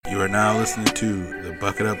are now listening to the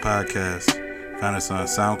Bucket Up Podcast. Find us on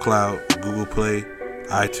SoundCloud, Google Play,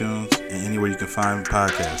 iTunes, and anywhere you can find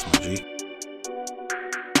podcasts, my G.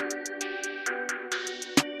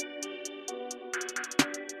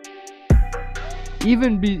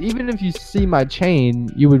 Even if you see my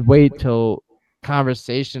chain, you would wait till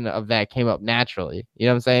conversation of that came up naturally. You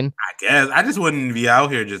know what I'm saying? I guess I just wouldn't be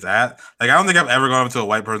out here just at I don't think I've ever gone up to a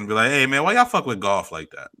white person and be like, "Hey man, why y'all fuck with golf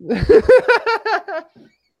like that?"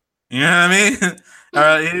 You know what I mean? You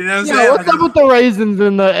know what I'm saying? What's up with the raisins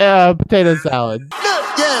in the potato salad? One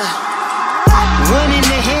in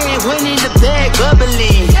the hand, one in the bag,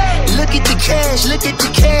 bubbling. Look at the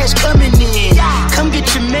cash coming in. Come get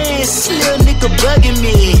your man, little nigga bugging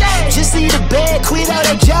me. Just leave the bag, quit all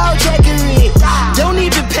that jaw jackery. Don't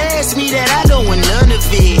even pass me that, I don't want none of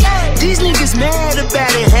it. These niggas mad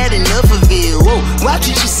about it, had enough of it. Whoa,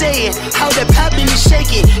 watch what you saying, how that poppin' and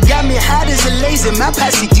shaking. Got me hot as a laser, my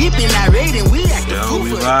posse dipping, I raiding. We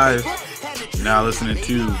live. You're now listening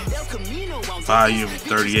to Volume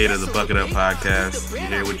 38 of the Bucket Up Podcast. You're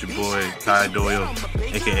here with your boy, Ty Doyle,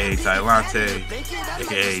 a.k.a. Tylante,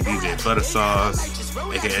 a.k.a. DJ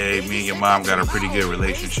Buttersauce, a.k.a. me and your mom got a pretty good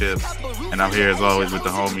relationship. And I'm here as always with the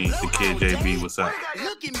homie, the kid JB. What's up?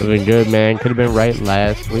 Living good, man. Could have been right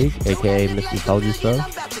last week, a.k.a. Mr. Told You So.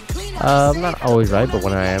 I'm not always right, but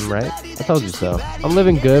when I am right, I told you so. I'm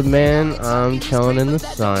living good, man. I'm chilling in the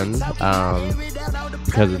sun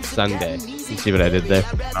because it's Sunday. You see what I did there?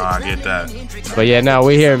 Oh, I get that. But yeah, no,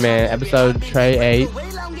 we're here, man. Episode 8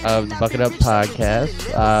 of the Bucket Up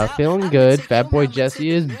Podcast. Feeling good. Fat Boy Jesse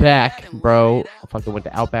is back, bro. I fucking went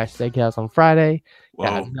to Outback Steakhouse on Friday.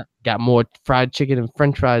 Got more fried chicken and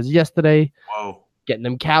french fries yesterday. Whoa. Getting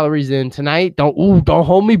them calories in tonight. Don't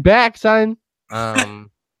hold me back, son.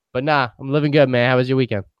 But nah, I'm living good, man. How was your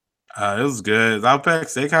weekend? It was good. Outback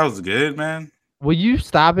Steakhouse was good, man. Will you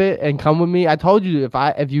stop it and come with me? I told you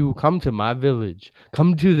if you come to my village,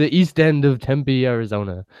 come to the east end of Tempe,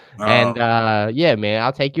 Arizona. Oh. And yeah, man,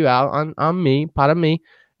 I'll take you out on me, part of me.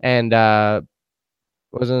 And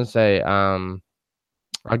what was I gonna say? I'll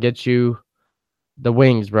get you the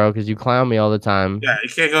wings, bro, because you clown me all the time. Yeah, you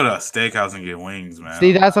can't go to a steakhouse and get wings, man.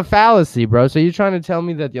 See, that's a fallacy, bro. So you're trying to tell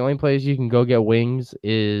me that the only place you can go get wings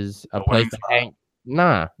is a place to hang?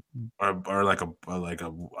 Nah. Or like a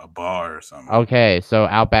bar or something. Okay, so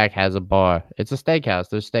Outback has a bar. It's a steakhouse.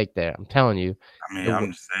 There's steak there. I'm telling you. I mean,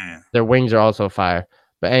 I'm just saying. Their wings are also fire.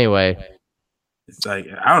 But anyway, it's like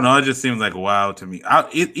I don't know. It just seems like wow to me.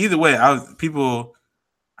 Either way, I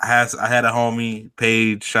had a homie,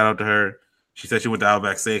 Paige. Shout out to her. She said she went to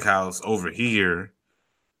Outback Steakhouse over here,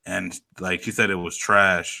 and like she said it was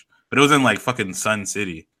trash, but it was in like fucking Sun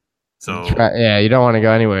City. So yeah, you don't want to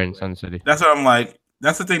go anywhere in Sun City. That's what I'm like.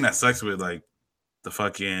 That's the thing that sucks with like the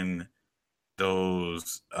fucking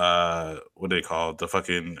those what they call the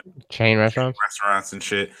fucking chain restaurants and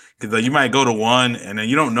shit. Because like, you might go to one and then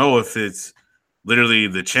you don't know if it's literally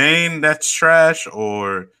the chain that's trash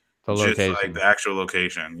or the just location. Like the actual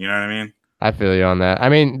location. You know what I mean? I feel you on that. I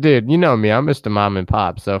mean, dude, you know me. I'm Mr. Mom and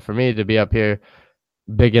Pop. So for me to be up here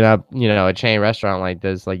bigging up, a chain restaurant like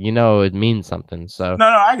this, like it means something. So no,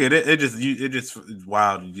 I get it. It just it's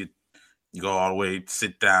wild. You go all the way,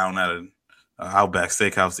 sit down at an Outback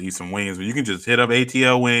Steakhouse to eat some wings, but you can just hit up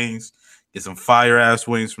ATL Wings, get some fire ass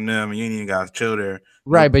wings from them, and you ain't even got to chill there.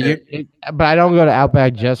 Right, but but I don't go to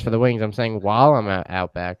Outback just for the wings. I'm saying while I'm at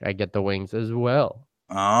Outback, I get the wings as well.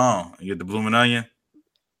 Oh, you get the blooming onion,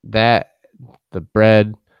 the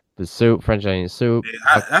bread, the soup, French onion soup.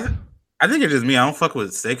 Yeah, I think it's just me. I don't fuck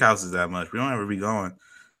with steakhouses that much. We don't ever be going.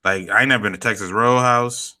 Like I ain't never been to Texas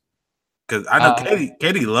Roadhouse. Because I know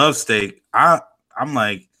Katie loves steak. I'm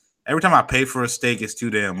like, every time I pay for a steak, it's too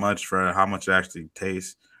damn much for how much it actually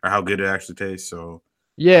tastes or how good it actually tastes. So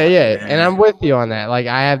yeah, and I'm with you on that. Like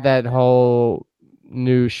I have that whole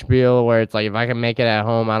new spiel where it's like if I can make it at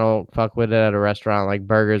home, I don't fuck with it at a restaurant. Like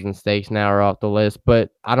burgers and steaks now are off the list,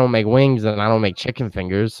 but I don't make wings and I don't make chicken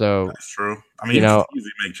fingers. So that's true. I mean, you can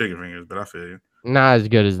easily make chicken fingers, but I feel you. Not as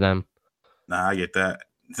good as them. Nah, I get that.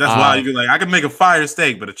 That's why you can I can make a fire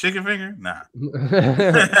steak, but a chicken finger, nah.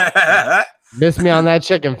 Miss me on that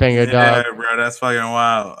chicken finger, dog. Yeah, bro, that's fucking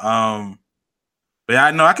wild. But yeah,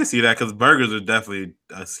 I know I can see that because burgers are definitely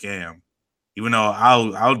a scam. Even though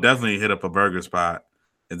I'll definitely hit up a burger spot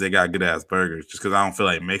if they got good ass burgers, just because I don't feel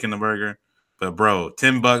like making the burger. But bro,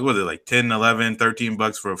 $10, what is it, like 10, 11, 13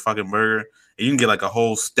 bucks for a fucking burger? And you can get like a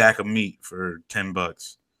whole stack of meat for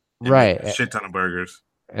 $10. Right. A shit ton of burgers.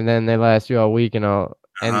 And then they last you all week and all.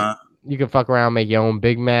 And you can fuck around, make your own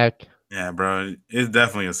Big Mac. Yeah, bro. It's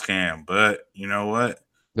definitely a scam. But you know what?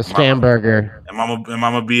 The Scamburger. Am I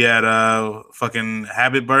gonna be at fucking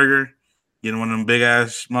Habit Burger, getting one of them big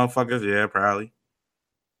ass motherfuckers? Yeah, probably.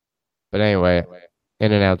 But anyway,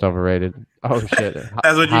 In-N-Out's overrated. Oh shit.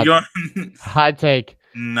 That's what you going? Hot take.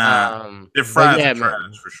 Nah, their fries yeah, are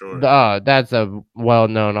trash for sure. That's a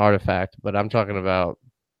well-known artifact, but I'm talking about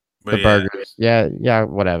the burgers. Yeah,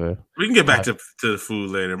 whatever. We can get back to the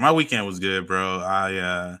food later. My weekend was good, bro.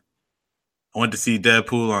 I went to see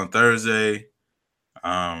Deadpool on Thursday.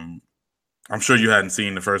 I'm sure you hadn't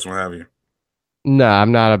seen the first one, have you? No,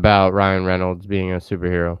 I'm not about Ryan Reynolds being a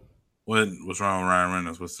superhero. What's wrong with Ryan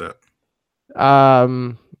Reynolds? What's up?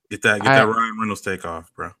 Get that Ryan Reynolds take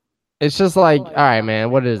off, bro. It's just like, all right, man,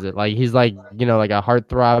 what is it? Like he's like, like a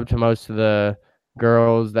heartthrob to most of the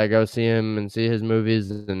girls that go see him and see his movies.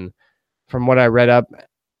 And from what I read up,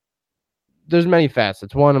 there's many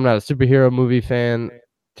facets. One, I'm not a superhero movie fan.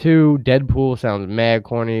 Two, Deadpool sounds mad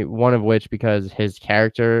corny. One of which because his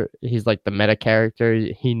character, he's like the meta character.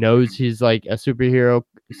 He knows he's like a superhero,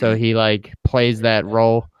 so he like plays that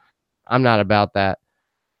role. I'm not about that.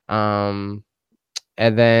 And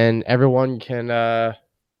then everyone can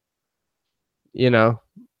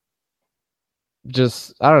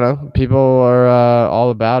just I don't know. People are all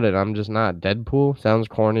about it. I'm just not. Deadpool sounds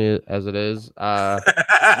corny as it is.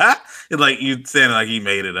 It's like you saying like he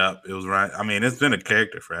made it up. It was right. I mean, it's been a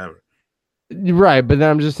character forever. Right, but then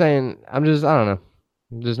I'm just saying. I don't know.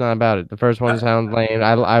 I'm just not about it. The first one sounds lame.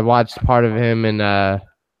 I watched part of him in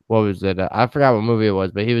what was it? I forgot what movie it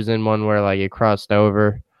was, but he was in one where like it crossed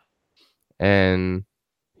over, and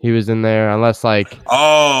he was in there. Unless like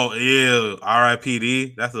R.I.P.D.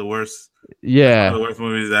 That's the worst. Yeah, one of the worst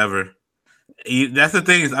movies ever. That's the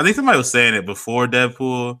thing. I think somebody was saying it before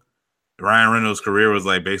Deadpool. Ryan Reynolds' career was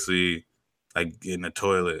like basically like in the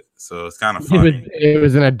toilet, so it's kind of funny. It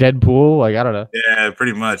was in a Deadpool, like I don't know. Yeah,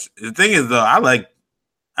 pretty much. The thing is, though, I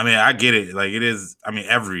get it. Like it is. I mean,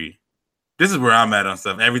 this is where I'm at on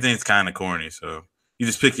stuff. Everything's kind of corny, so you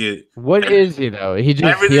just pick it. What is he though? He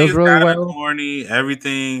just feels really well. Corny.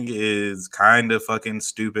 Everything is kind of fucking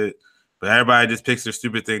stupid, but everybody just picks their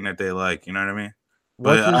stupid thing that they like. You know what I mean?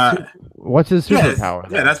 What's his superpower?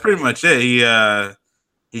 Yeah, that's pretty much it.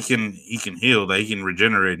 He can heal, like he can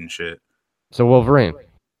regenerate and shit. So Wolverine.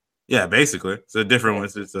 Yeah, basically. It's a different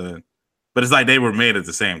one. But it's like they were made at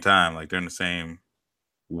the same time, like they're in the same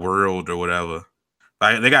world or whatever.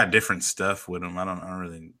 Like they got different stuff with them. I don't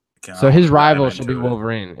really. So his rival should be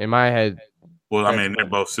Wolverine in my head. Well, I mean, they're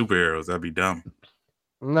both superheroes. That'd be dumb.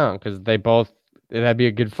 No, because that'd be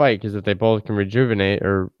a good fight. Because if they both can rejuvenate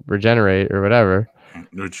or regenerate or whatever.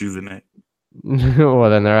 Rejuvenate. Well,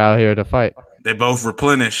 then they're out here to fight. They both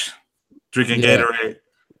replenish, drinking Gatorade.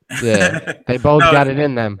 Yeah, they both got it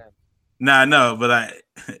in them. No, but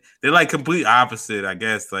they're like complete opposite, I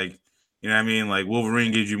guess. Like, you know what I mean? Like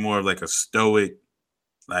Wolverine gives you more of like a stoic,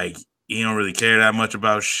 like he don't really care that much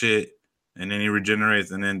about shit, and then he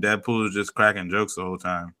regenerates, and then Deadpool is just cracking jokes the whole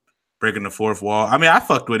time, breaking the fourth wall. I mean, I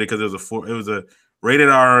fucked with it because it was a rated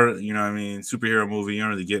R, you know what I mean, superhero movie. You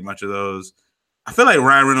don't really get much of those. I feel like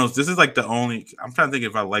Ryan Reynolds, this is like the only, I'm trying to think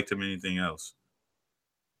if I liked him anything else.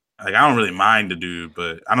 Like, I don't really mind the dude,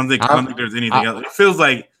 but I don't think there's anything else. It feels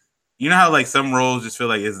like, you know how like some roles just feel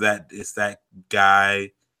like it's that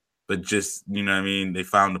guy, but just, you know what I mean, they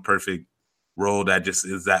found the perfect role that just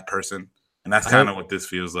is that person. And that's kind of what this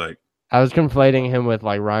feels like. I was conflating him with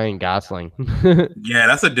like Ryan Gosling. Yeah,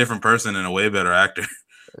 that's a different person and a way better actor.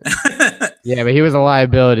 Yeah, but he was a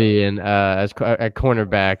liability and at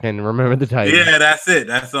cornerback, and remember the Titans. Yeah, that's it.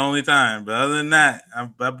 That's the only time. But other than that,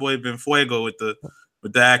 that boy been fuego with the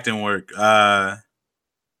acting work. But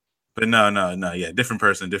no, yeah, different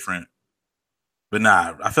person, different. But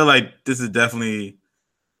nah, I feel like this is definitely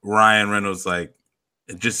Ryan Reynolds, like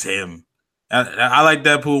just him. I like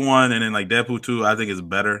Deadpool 1, and then like Deadpool 2, I think is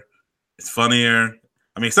better. It's funnier.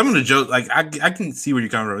 I mean, some of the jokes, like I can see where you're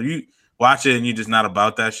coming from. You watch it and you're just not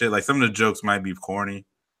about that shit. Like some of the jokes might be corny,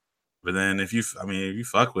 but then if you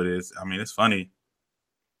fuck with it, it's funny.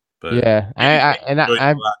 But yeah,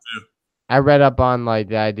 I read up on like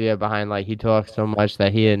the idea behind like he talks so much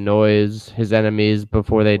that he annoys his enemies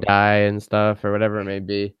before they die and stuff or whatever it may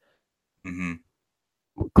be. Mm-hmm.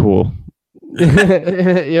 Cool. You know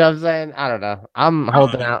what I'm saying? I don't know. I'm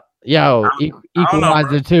holding out. Yo,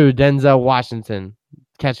 Equalizer 2, Denzel Washington.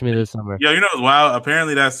 Catch me this summer. Yo, you know what's wild?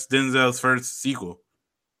 Apparently that's Denzel's first sequel.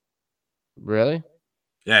 Really?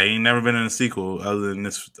 Yeah, he ain't never been in a sequel other than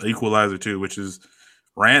this Equalizer 2, which is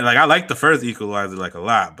like I like the first Equalizer like a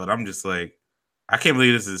lot, but I'm just like, I can't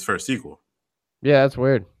believe this is his first sequel. Yeah, that's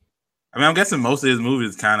weird. I mean, I'm guessing most of his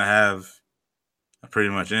movies kind of have pretty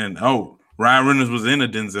much in. Oh, Ryan Reynolds was in a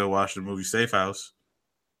Denzel Washington movie, Safe House.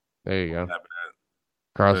 There you go. Not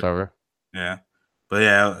Crossover. Yeah, but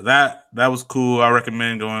yeah, that was cool. I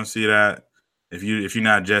recommend going and see that if you're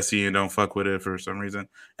not Jesse and don't fuck with it for some reason.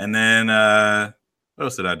 And then what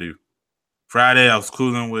else did I do? Friday I was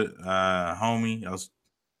cooling with homie. I was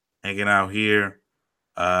hanging out here.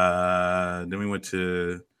 Then we went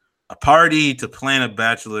to a party to plan a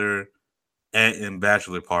bachelor and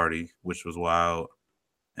bachelor party, which was wild.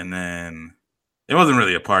 And then it wasn't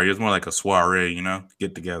really a party; it was more like a soiree,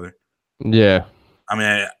 get together. Yeah. I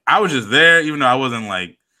mean, I was just there, even though I wasn't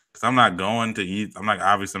like, because I'm not going to eat.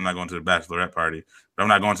 Obviously, I'm not going to the bachelorette party, but I'm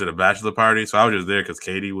not going to the bachelor party. So I was just there because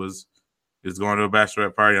Katie was going to a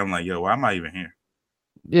bachelorette party. I'm like, yo, why am I even here?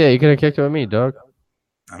 Yeah, you could have kicked it with me, dog.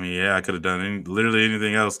 I mean, yeah, I could have done literally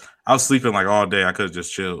anything else. I was sleeping like all day. I could have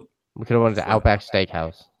just chilled. We could have went to Outback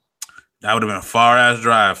Steakhouse. That would have been a far ass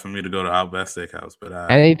drive for me to go to Outback Steakhouse. But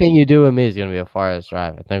anything you do with me is gonna be a far ass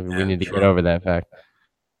drive. I think we need to get over that fact.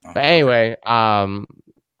 But anyway, so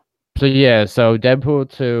Deadpool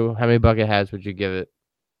 2, how many bucket hats would you give it?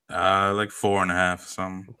 Like 4.5,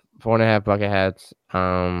 something. 4.5 bucket hats.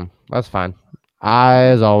 That's fine. I,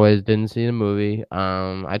 as always, didn't see the movie.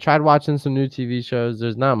 I tried watching some new TV shows.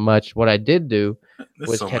 There's not much. What I did do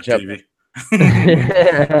was catch up.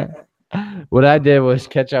 What I did was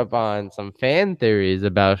catch up on some fan theories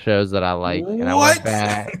about shows that I like, and I went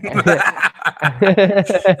back.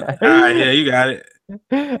 All right, yeah, you got it.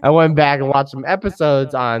 I went back and watched some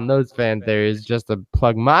episodes on those fan theories just to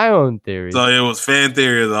plug my own theories. So it was fan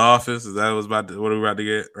theory of The Office. Is that what we're about to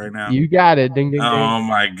get right now? You got it. Ding, ding, ding. Oh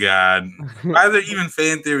my God. Why are there even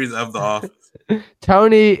fan theories of The Office?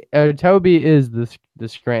 Toby is the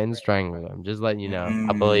Scranton Strangler. I'm just letting you know.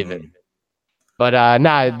 I believe it. But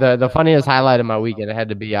the funniest highlight of my weekend had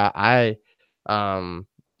to be the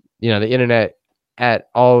internet at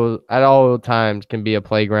all times can be a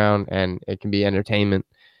playground, and it can be entertainment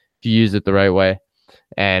if you use it the right way.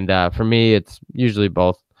 And for me, it's usually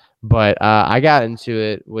both. But I got into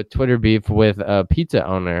it with Twitter beef with a pizza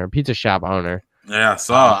shop owner. Yeah, I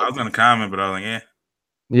saw. I was gonna comment, but I was like, yeah.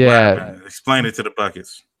 Yeah. Explain it to the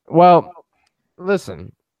buckets. Well,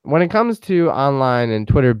 listen. When it comes to online and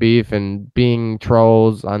Twitter beef and being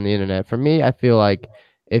trolls on the internet, for me, I feel like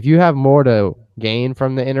if you have more to gain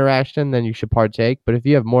from the interaction, then you should partake. But if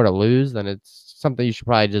you have more to lose, then it's something you should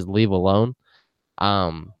probably just leave alone.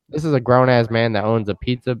 This is a grown-ass man that owns a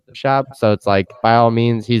pizza shop, so it's like, by all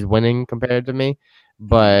means, he's winning compared to me.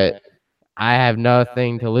 But I have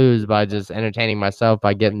nothing to lose by just entertaining myself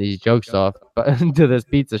by getting these jokes off to this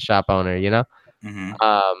pizza shop owner, Mm-hmm.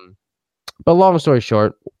 But long story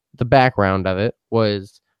short, the background of it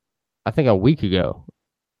was, I think a week ago,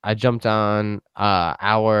 I jumped on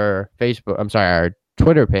our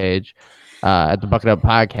Twitter page at the Bucket Up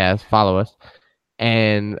Podcast. Follow us.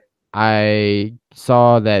 And I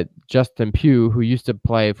saw that Justin Pugh, who used to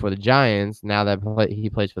play for the Giants, now that he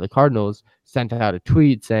plays for the Cardinals, sent out a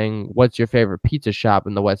tweet saying, "What's your favorite pizza shop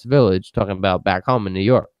in the West Village?" talking about back home in New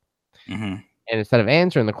York. Mm-hmm. And instead of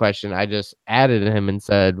answering the question, I just added him and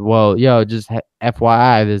said, well, just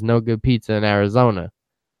FYI, there's no good pizza in Arizona.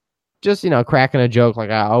 Just, cracking a joke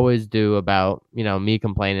like I always do about, me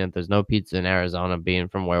complaining that there's no pizza in Arizona being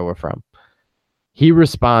from where we're from. He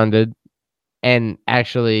responded and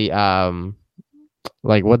actually, tweeted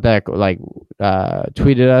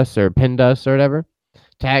us or pinned us or whatever,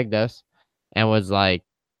 tagged us, and was like,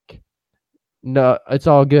 no, it's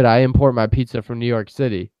all good. I import my pizza from New York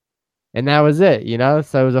City. And that was it,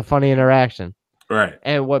 So it was a funny interaction. Right.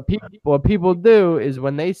 And what people do is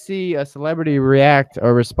when they see a celebrity react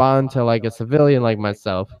or respond to like a civilian like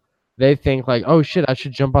myself, they think like, oh shit, I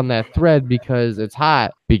should jump on that thread because it's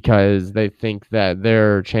hot, because they think that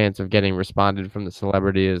their chance of getting responded from the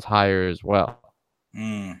celebrity is higher as well.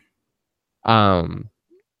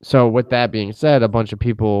 So with that being said, a bunch of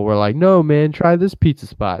people were like, no, man, try this pizza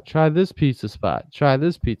spot. Try this pizza spot. Try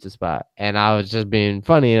this pizza spot. And I was just being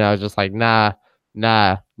funny, and I was just like, nah.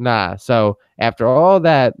 So after all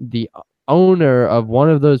that, the owner of one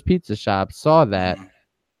of those pizza shops saw that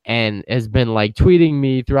and has been like tweeting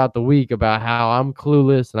me throughout the week about how I'm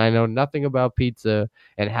clueless and I know nothing about pizza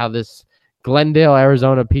and how this Glendale,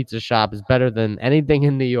 Arizona pizza shop is better than anything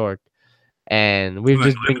in New York. And we've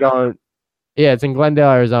just been going... Yeah, it's in Glendale,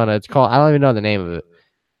 Arizona. It's called, I don't even know the name of it,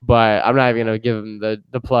 but I'm not even going to give him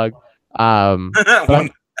the plug. But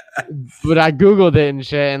I Googled it and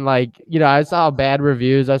shit, and I saw bad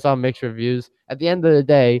reviews. I saw mixed reviews. At the end of the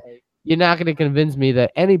day, you're not going to convince me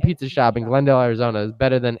that any pizza shop in Glendale, Arizona is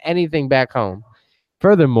better than anything back home.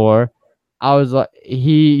 Furthermore,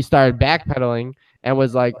 he started backpedaling and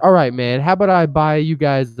was like, all right, man, how about I buy you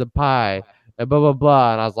guys the pie? and blah blah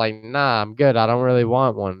blah. And I was like, nah, I'm good. I don't really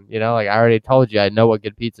want one. You know, like I already told you, I know what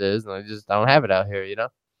good pizza is, and I just don't have it out here. You know.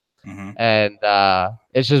 Mm-hmm. And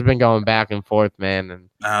it's just been going back and forth, man. And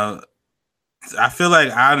now, I feel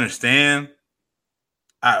like I understand.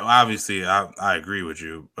 Obviously, I agree with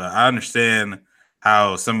you, but I understand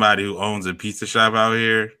how somebody who owns a pizza shop out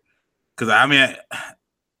here, because I mean,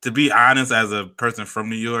 to be honest, as a person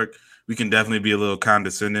from New York, we can definitely be a little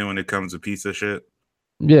condescending when it comes to pizza shit.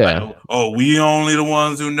 yeah. Like, oh, we only the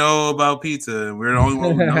ones who know about pizza, and we're the only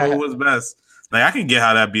ones who know what's best. Like, I can get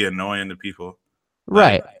how that'd be annoying to people.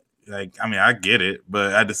 Right. Like, I mean, I get it,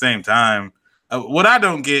 but at the same time, what I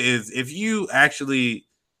don't get is if you actually,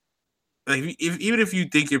 like, even if you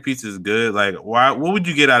think your pizza is good, like, what would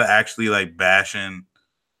you get out of actually like bashing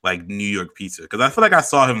like New York pizza? Because I feel like I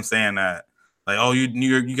saw him saying that, like, oh, you New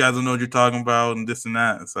York, you guys don't know what you're talking about, and this and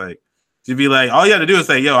that. It's like, to be like, all you have to do is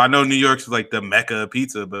say, yo, I know New York's like the mecca of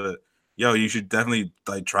pizza, but yo, you should definitely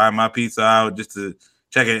like try my pizza out just to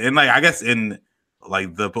check it. And like, I guess in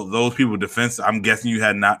like those people defense, I'm guessing you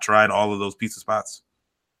had not tried all of those pizza spots.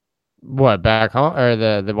 What, back home or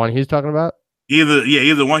the one he's talking about? Either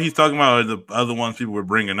the one he's talking about or the other ones people were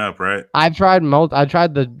bringing up, right? I tried the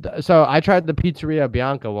Pizzeria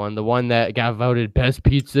Bianca one, the one that got voted best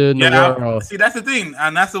pizza in the world. See, that's the thing,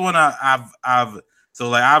 and that's the one I've. So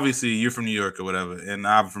like, obviously, you're from New York or whatever, and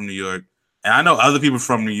I'm from New York, and I know other people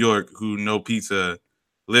from New York who know pizza,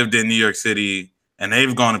 lived in New York City, and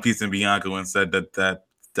they've gone to Pizza Bianca and said that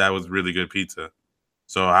was really good pizza.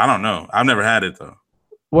 So I don't know. I've never had it though.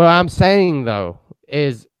 What I'm saying though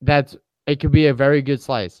is that it could be a very good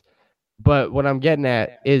slice. But what I'm getting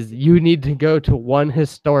at is you need to go to one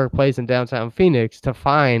historic place in downtown Phoenix to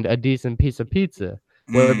find a decent piece of pizza.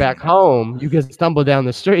 Where back home, you can stumble down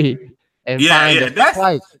the street and find a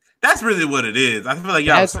slice. That's really what it is. I feel like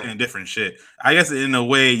y'all saying different shit. I guess in a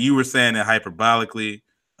way you were saying it hyperbolically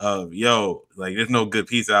of, yo, like there's no good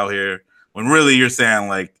pizza out here. When really you're saying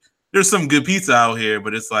like there's some good pizza out here,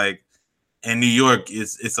 but it's like in New York,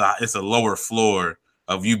 it's a lower floor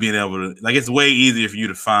of you being able to, like, it's way easier for you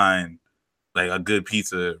to find like a good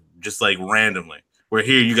pizza just like randomly. Where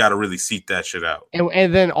here you got to really seek that shit out.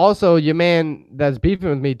 And then also your man that's beefing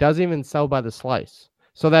with me doesn't even sell by the slice.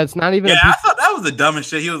 So that's not even. Yeah, I thought that was the dumbest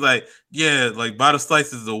shit. He was like, yeah, like by the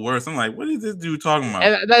slice is the worst. I'm like, what is this dude talking about?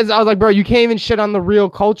 And I was like, bro, you can't even shit on the real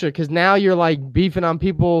culture because now you're like beefing on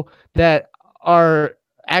people that are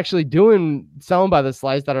actually selling by the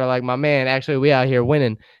slice that are like, my man, actually we out here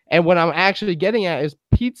winning. And what I'm actually getting at is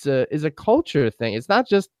pizza is a culture thing. It's not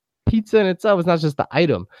just pizza in itself. It's not just the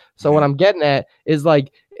item. So what I'm getting at is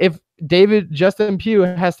like, if Justin Pugh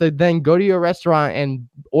has to then go to your restaurant and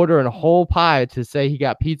order a whole pie to say he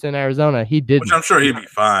got pizza in Arizona, he didn't. Which I'm sure he'd be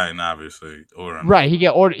fine, obviously. Right, he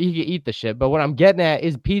can eat the shit. But what I'm getting at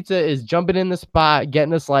is pizza is jumping in the spot,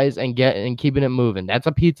 getting a slice, and keeping it moving. That's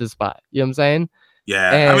a pizza spot. You know what I'm saying?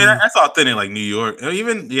 Yeah, I mean that's authentic, like New York.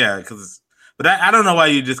 Even but I don't know why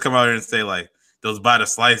you just come out here and say like those by the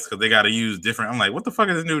slice because they got to use different. I'm like, what the fuck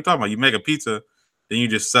is this dude talking about? You make a pizza, then you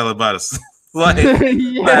just sell it by the slice. I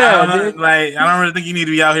don't really think you need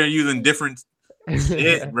to be out here using different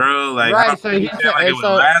shit, bro. Like, right, so he said like it would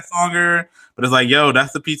last longer, but it's like, yo,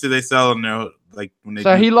 that's the pizza they sell in there. Like when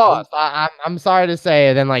they he lost. I'm sorry to say,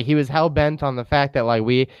 and then like he was hell bent on the fact that like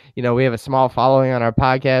we have a small following on our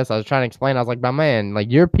podcast. I was trying to explain. I was like, my man, like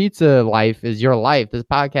your pizza life is your life. This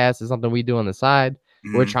podcast is something we do on the side.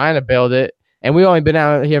 Mm-hmm. We're trying to build it. And we've only been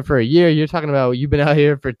out here for a year. You're talking about you've been out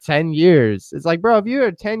here for 10 years. It's like, bro, if you're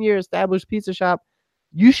a 10-year established pizza shop,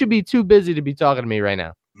 you should be too busy to be talking to me right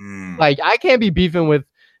now. Like, I can't be beefing with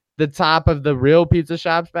the top of the real pizza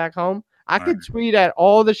shops back home. I could tweet at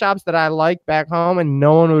all the shops that I like back home and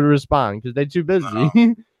no one would respond because they're too busy.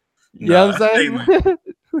 You know what I'm saying?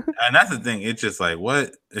 And that's the thing. It's just like,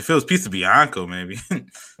 what? If it was Pizza Bianco, maybe.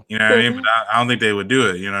 You know what I mean? But I don't think they would do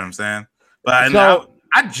it. You know what I'm saying? But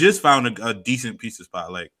I just found a decent pizza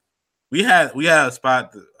spot. Like we had a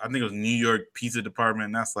spot. I think it was New York Pizza Department.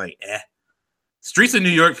 And that's like, Streets of New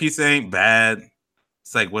York pizza ain't bad.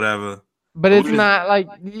 It's like whatever. But it's not like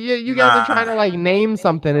you guys are trying to like name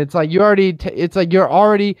something. It's like you're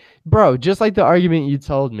already, bro. Just like the argument you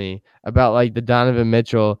told me about like the Donovan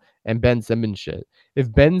Mitchell and Ben Simmons shit. If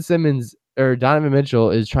Ben Simmons or Donovan Mitchell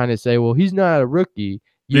is trying to say, well, he's not a rookie,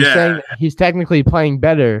 you're saying he's technically playing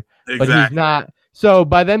better, but he's not. So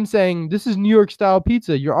by them saying this is New York style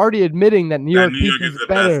pizza, you're already admitting that New York pizza is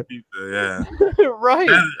better. Best pizza, yeah. Right.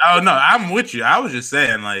 I'm with you. I was just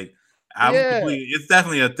saying, like, it's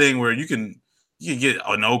definitely a thing where you can get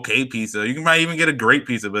an okay pizza. You might even get a great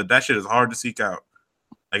pizza, but that shit is hard to seek out.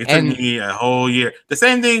 Like it took me a whole year. The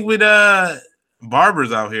same thing with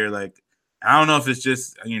barbers out here. Like I don't know if it's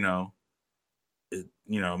just maybe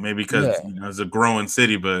because it's a growing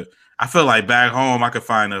city, but I feel like back home I could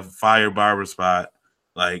find a fire barber spot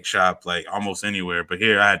shop almost anywhere. But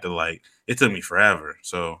here I had to it took me forever.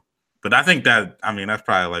 So, but I think that's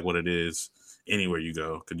probably what it is anywhere you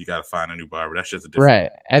go because you got to find a new barber. That's just a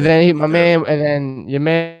different right. And then your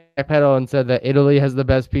man pedal and said that Italy has the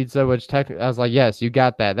best pizza, which technically I was like, yes, you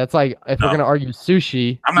got that. That's like if we're gonna argue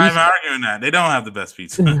sushi. I'm not even arguing that. They don't have the best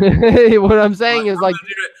pizza. What I'm saying is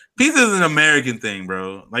pizza is an American thing,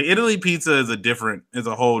 bro. Italy pizza is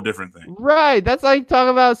a whole different thing. Right. That's like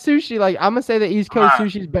talking about sushi. Like I'm gonna say the East Coast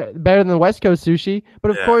sushi is better than West Coast sushi,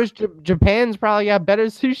 but of course Japan's probably got better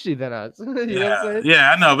sushi than us. You know what I'm saying?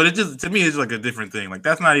 Yeah, I know, but it just to me it's like a different thing.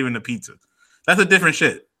 That's not even the pizza. That's a diffdifferent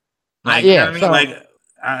shit. You know what I mean?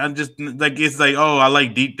 I'm just it's oh, I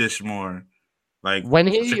like deep dish more.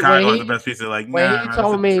 Chicago has the best pizza.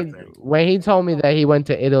 When he told me that he went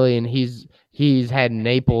to Italy and he's had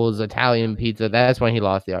Naples Italian pizza, that's when he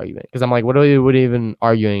lost the argument. Because I'm like, what are we even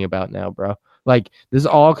arguing about now, bro? This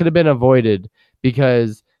all could have been avoided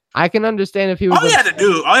because I can understand if he was. All you had to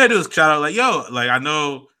do is shout out I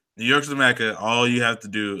know New York's the Mecca. All you have to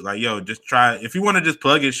do just try. If you want to just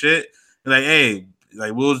plug your shit, hey.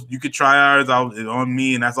 You could try ours on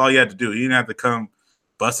me, and that's all you had to do. You didn't have to come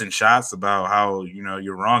busting shots about how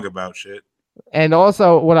you're wrong about shit. And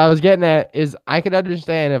also, what I was getting at is I could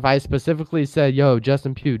understand if I specifically said, "Yo,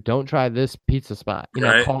 Justin Pugh, don't try this pizza spot."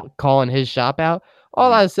 Calling his shop out.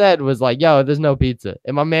 All I said was "Yo, there's no pizza,"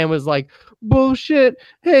 and my man was like, "Bullshit!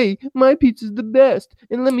 Hey, my pizza's the best,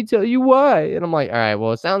 and let me tell you why." And I'm like, "All right,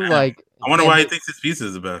 well, it sounds like." I wonder why he thinks his pizza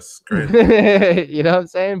is the best. Great. You know what I'm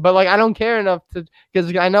saying? But I don't care enough because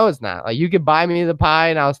I know it's not. You could buy me the pie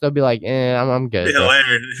and I'll still be I'm good. It's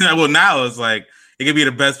hilarious. Well, now it's it could be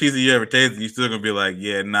the best pizza you ever tasted. You're still gonna be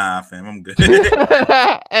yeah, nah, fam, I'm good.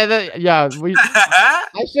 And then I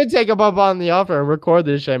should take him up on the offer and record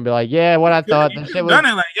this shit and be yeah, what I thought. This shit was done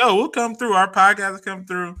it we'll come through. Our podcast will come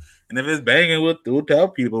through, and if it's banging, we'll tell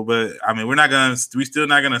people. But we still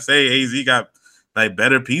not gonna say AZ got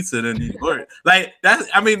better pizza than New York. That's.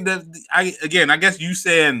 I guess you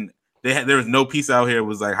saying there was no pizza out here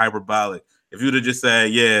was hyperbolic. If you would have just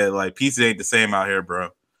said, yeah, pizza ain't the same out here, bro,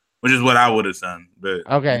 which is what I would have done. But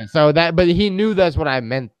okay, but he knew that's what I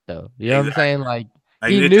meant, though. You know what I'm saying?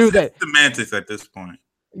 He knew that semantics at this point.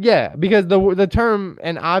 Yeah, because the term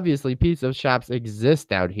and obviously pizza shops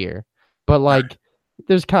exist out here, but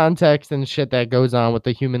there's context and shit that goes on with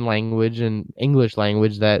the human language and English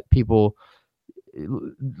language that people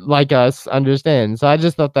like us understand. So I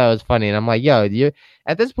just thought that was funny, and I'm yo,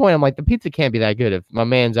 at this point I'm the pizza can't be that good if my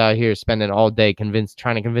man's out here spending all day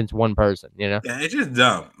trying to convince one person, Yeah, it's just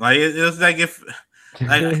dumb. It's if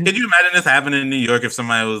could you imagine this happening in New York if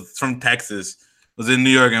somebody was from Texas was in New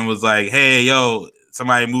York and was hey, yo,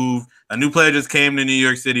 somebody moved, a new player just came to New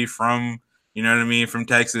York City from from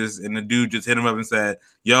Texas, and the dude just hit him up and said,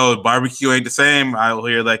 yo, barbecue ain't the same out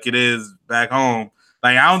here it is back home.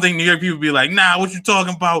 I don't think New York people be nah, what you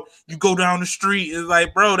talking about? You go down the street. It's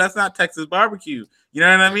bro, that's not Texas barbecue. You know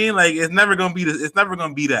what I mean? It's never gonna be it's never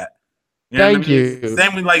gonna be that. Thank you.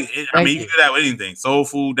 Same with you can do that with anything. Soul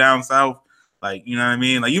food down south. You know what I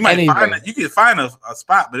mean? You might find a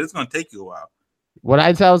spot, but it's gonna take you a while. When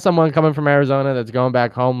I tell someone coming from Arizona that's going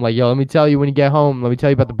back home, yo, let me tell you when you get home, let me tell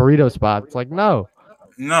you about the burrito spot. It's no.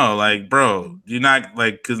 No, bro, you're not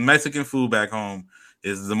because Mexican food back home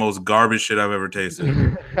is the most garbage shit I've ever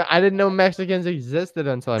tasted. I didn't know Mexicans existed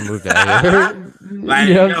until I moved out here.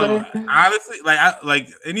 Honestly,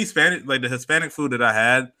 any Spanish, the Hispanic food that I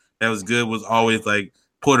had that was good was always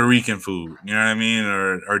Puerto Rican food. You know what I mean,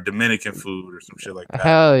 or Dominican food or some shit like that.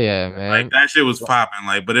 Hell yeah, man! That shit was popping.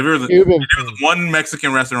 But if there was one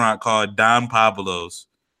Mexican restaurant called Don Pablo's,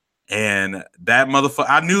 and that motherfucker,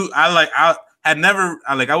 I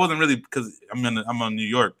wasn't really because I'm on New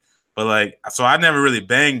York. But so I never really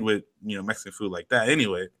banged with Mexican food like that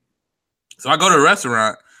anyway. So I go to a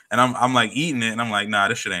restaurant and I'm eating it and I'm nah,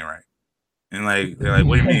 this shit ain't right. And they're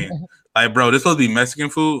what do you mean? Bro, this supposed to be Mexican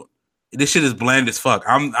food. This shit is bland as fuck.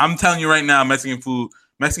 I'm telling you right now, Mexican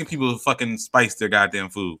people fucking spice their goddamn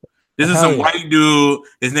food. This is some white dude.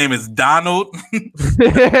 His name is Donald. He's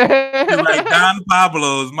Don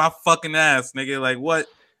Pablo's, my fucking ass, nigga. What?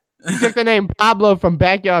 He took the name Pablo from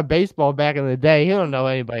Backyard Baseball back in the day. He don't know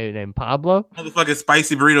anybody named Pablo. Motherfucking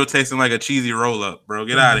spicy burrito tasting like a cheesy roll up, bro.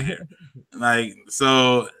 Get out of here.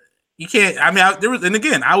 So you can't. I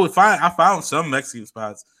found some Mexican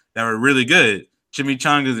spots that were really good,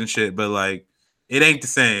 chimichangas and shit, but it ain't the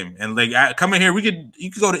same. And coming here,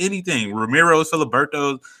 you could go to anything, Ramiro's,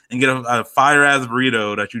 Filiberto's, and get a fire ass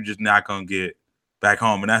burrito that you just not gonna get back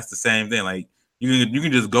home, and that's the same thing. Like you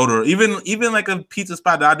can just go to even like a pizza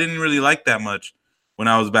spot that I didn't really like that much when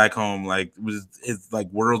I was back home. Like it's like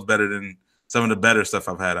worlds better than some of the better stuff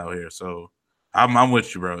I've had out here. So I'm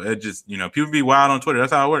with you, bro. It just people be wild on Twitter.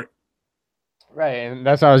 That's how it works. Right, and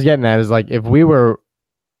that's what I was getting at. Is like if we were,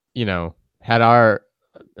 had our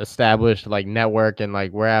established like network and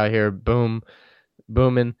like we're out here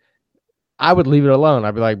booming, I would leave it alone.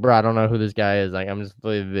 I'd be like, bro, I don't know who this guy is. Like, I'm just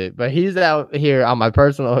leaving it. But he's out here on my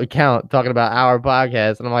personal account talking about our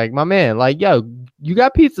podcast, and I'm like, my man, like, yo, you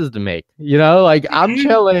got pizzas to make, like I'm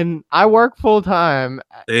chilling. I work full time.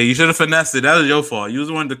 Hey, you should have finessed it. That was your fault. You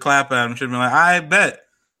was wanting to clap at him. Should have been like, I bet,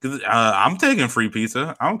 because I'm taking free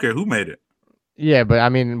pizza. I don't care who made it. Yeah, but I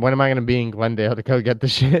mean, when am I gonna be in Glendale to go get the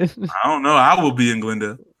shit? I don't know. I will be in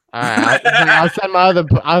Glendale. All right,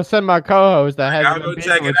 I'll send my co-host that has. I'll go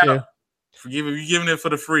check it out. Forgive if you giving it for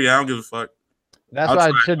the free. I don't give a fuck. That's what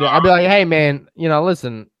I should do. I'll be like, hey man,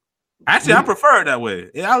 listen. Actually, I prefer it that way.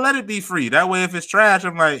 Yeah, I'll let it be free. That way, if it's trash,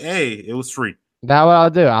 I'm like, hey, it was free. That's what I'll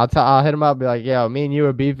do. I'll hit him up, be like, yo, me and you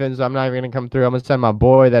are beefing, so I'm not even gonna come through. I'm gonna send my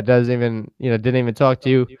boy that doesn't even, didn't even talk to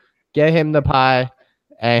you. Get him the pie,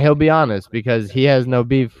 and he'll be honest because he has no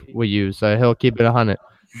beef with you, so he'll keep it 100.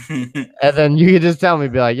 And then you can just tell me,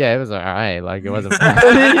 be like, yeah, it was all right. Like, it wasn't. You know what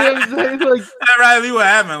I'm saying? Like, right, what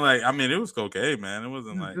happened? Like, I mean, it was okay, man. It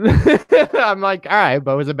wasn't like. I'm like, all right,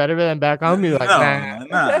 but was it better than back home? You're like,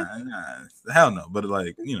 nah, hell no. But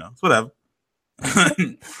like, it's whatever.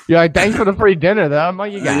 You're like, thanks for the free dinner, though. I'm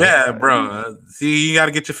like, you got it, bro. See, you got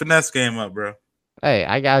to get your finesse game up, bro. Hey,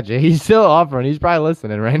 I got you. He's still offering. He's probably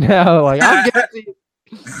listening right now. Like, I'll get it to you.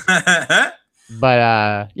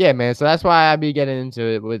 But yeah, man. So that's why I be getting into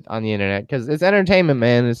it on the internet because it's entertainment,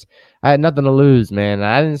 man. I had nothing to lose, man.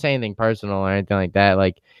 I didn't say anything personal or anything like that.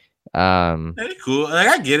 Like, hey, cool. Like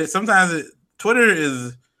I get it. Sometimes Twitter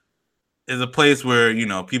is a place where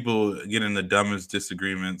people get in the dumbest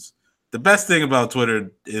disagreements. The best thing about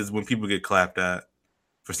Twitter is when people get clapped at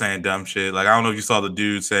for saying dumb shit. Like I don't know if you saw the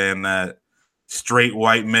dude saying that straight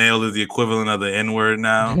white male is the equivalent of the N-word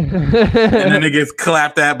now. And then it gets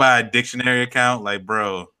clapped at by a dictionary account. Like,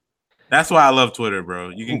 bro, that's why I love Twitter,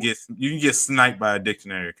 bro. You can get sniped by a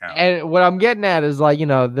dictionary account. And what I'm getting at is like,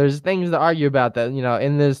 there's things to argue about that,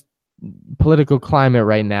 in this political climate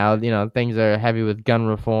right now, things are heavy with gun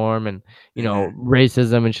reform and,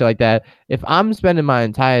 racism and shit like that. If I'm spending my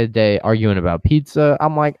entire day arguing about pizza,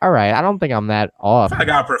 I'm like, all right, I don't think I'm that off. I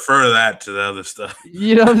gotta prefer that to the other stuff.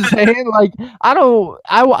 You know what I'm saying? Like,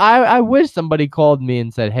 I wish somebody called me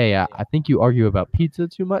and said, hey, I think you argue about pizza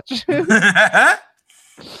too much. All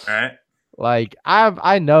right. Like,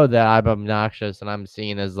 I know that I'm obnoxious and I'm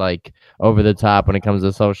seen as like over the top when it comes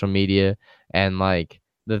to social media and like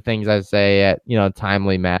the things I say at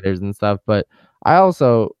timely matters and stuff, but I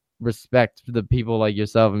also respect the people like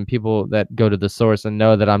yourself and people that go to the source and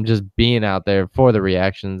know that I'm just being out there for the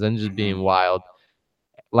reactions and just being wild.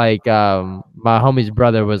 Like my homie's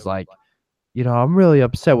brother was like, I'm really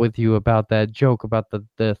upset with you about that joke about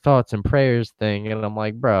the thoughts and prayers thing, and I'm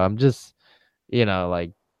like, bro, I'm just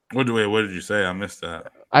like, what did you say? I missed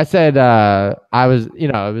that. I said I was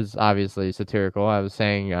it was obviously satirical. I was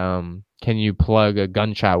saying can you plug a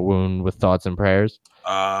gunshot wound with thoughts and prayers?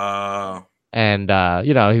 And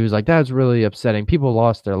he was like, that's really upsetting. People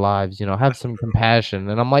lost their lives, have some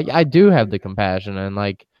compassion. And I'm like, I do have the compassion, and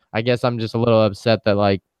like I guess I'm just a little upset that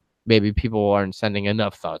like maybe people aren't sending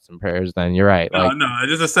enough thoughts and prayers. Then you're right. No, I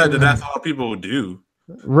just upset that that's all people would do.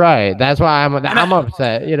 Right. That's why I'm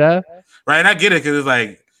upset, Right, and I get it because it's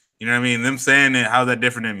like, what I mean? Them saying it, how's that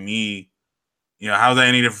different than me? How's that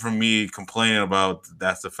any different from me complaining about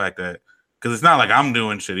that's the fact that, because it's not like I'm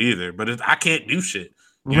doing shit either, but I can't do shit.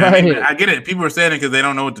 What I mean? I get it. People are saying it because they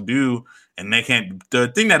don't know what to do and they can't. The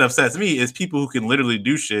thing that upsets me is people who can literally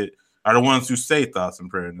do shit are the ones who say thoughts and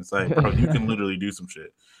prayers. And it's like, bro, you can literally do some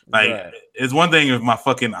shit. Like, It's one thing if my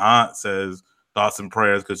fucking aunt says thoughts and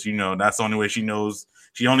prayers because, that's the only way she knows.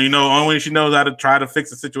 Only way she knows how to try to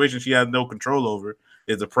fix a situation she has no control over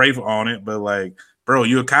is to pray on it. But like, bro,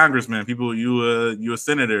 you a congressman, you a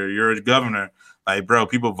senator, you're a governor. Like, bro,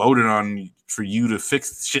 people voted on for you to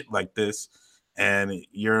fix shit like this, and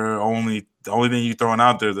the only thing you throwing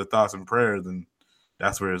out there is the thoughts and prayers, and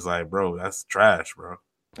that's where it's like, bro, that's trash, bro.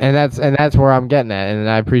 And that's where I'm getting at, and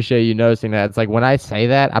I appreciate you noticing that. It's like when I say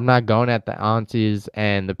that, I'm not going at the aunties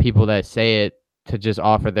and the people that say it to just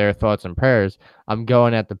offer their thoughts and prayers. I'm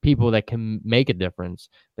going at the people that can make a difference,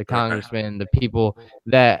 the congressmen, the people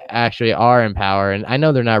that actually are in power. And I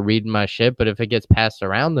know they're not reading my shit, but if it gets passed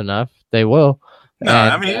around enough, they will. No,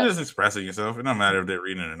 I mean, you're just expressing yourself. It don't matter if they're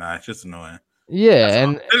reading it or not. It's just annoying.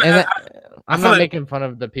 Yeah, I'm not making fun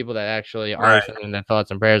of the people that actually are sending their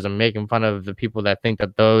thoughts and prayers. I'm making fun of the people that think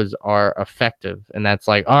that those are effective, and that's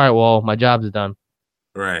like, all right, well, my job's done.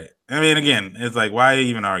 Right. I mean, again, it's like, why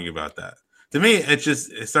even argue about that? To me,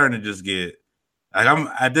 it's starting to just get like I'm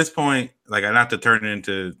at this point, like not to turn it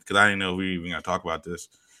into because I didn't know we were even gonna talk about this,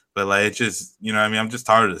 but like it's just what I mean. I'm just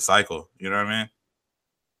tired of the cycle. You know what I mean?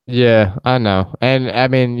 Yeah, I know, and I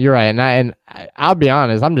mean you're right, and I'll be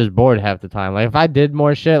honest, I'm just bored half the time. Like if I did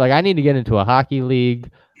more shit, like I need to get into a hockey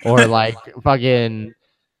league or like fucking.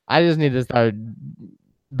 I just need to start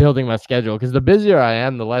building my schedule because the busier I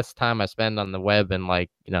am, the less time I spend on the web and like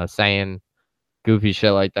saying goofy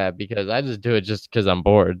shit like that because I just do it just because I'm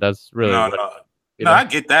bored. That's really no, I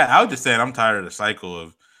get that. I was just saying I'm tired of the cycle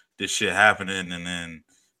of this shit happening and then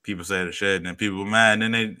people say the shit and then people mad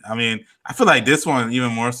and then I feel like this one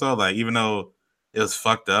even more so, like even though it was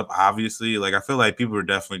fucked up, obviously, like I feel like people are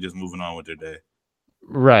definitely just moving on with their day.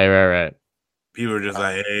 Right. People are just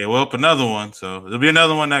like, hey, well, up another one, so there'll be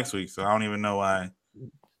another one next week. So I don't even know why.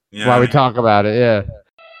 Why we talk about it, yeah.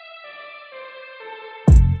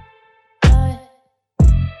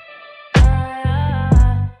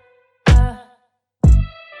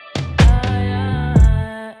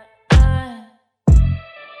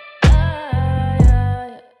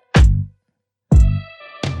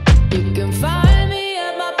 You can find me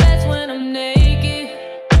at my best when I'm naked,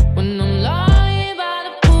 when I'm lying by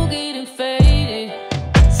the pool getting faded.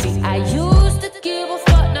 See, I used to give a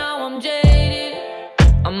fuck, now I'm jaded.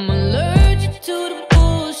 I'm allergic to the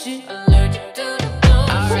bullshit. Allergic to the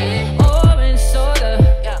bullshit. Orange soda,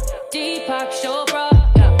 Deepak Chopra,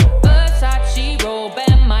 Versace robe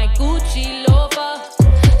and my Gucci loafer.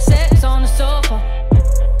 Sex on the sofa,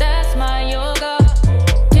 that's my yoga.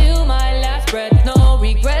 Till my last breath, no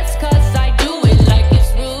regrets, cause I do it like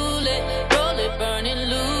it's roll it, burn it,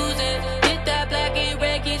 lose it. Hit that black and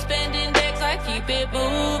red, keep spending decks, I keep it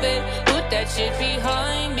moving. Put that shit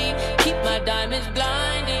behind me, keep my diamonds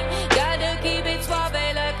blinding. Gotta keep it suave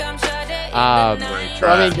like I'm Sade. I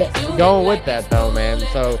mean, going with that though, man.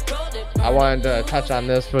 So I wanted to touch on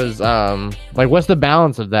this was like what's the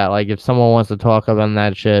balance of that? Like if someone wants to talk about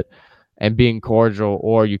that shit and being cordial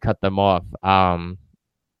or you cut them off.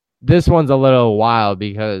 This one's a little wild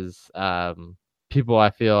because people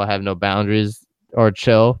I feel have no boundaries or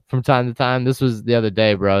chill from time to time. This was the other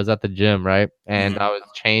day, bro. I was at the gym, right? And I was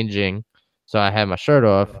changing. So I had my shirt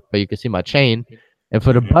off, but you can see my chain. And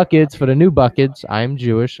for the buckets, for the new buckets, I'm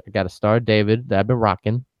Jewish. I got a Star of David that I've been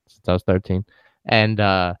rocking since I was 13. And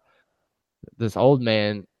this old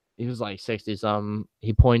man, he was like 60 something.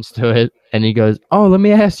 He points to it and he goes, "Oh, let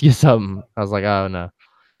me ask you something." I was like, "Oh no."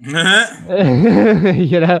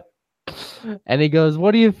 And he goes,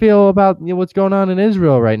 "What do you feel about what's going on in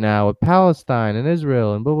Israel right now with Palestine and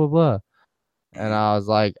Israel and blah blah blah?" And I was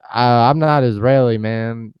like, "I'm not Israeli,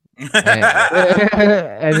 man."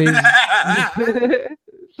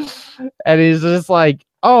 And he's just like,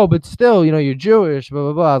 "Oh, but still, you're Jewish, blah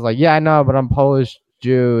blah blah." I was like, "Yeah, I know, but I'm Polish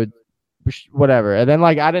Jew, whatever." And then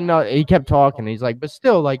like I didn't know. He kept talking. He's like, "But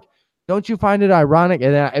still, like, don't you find it ironic?"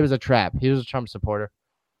 And then it was a trap. He was a Trump supporter.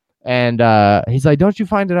 And he's like, "Don't you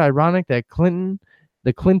find it ironic that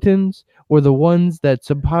the Clintons were the ones that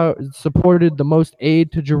supported the most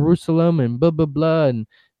aid to Jerusalem and blah, blah, blah," and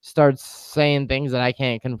starts saying things that I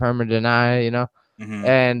can't confirm or deny,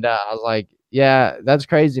 And I was like, "Yeah, that's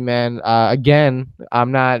crazy, man. Again,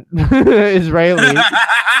 I'm not Israeli."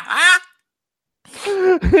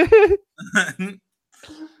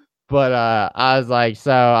 But I was like,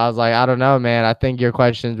 I don't know, man. I think your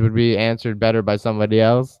questions would be answered better by somebody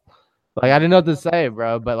else. Like, I didn't know what to say,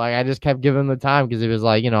 bro, but like I just kept giving him the time because he was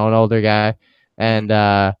like, an older guy.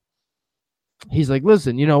 And he's like,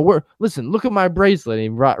 listen, look at my bracelet.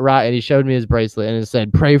 And he showed me his bracelet and it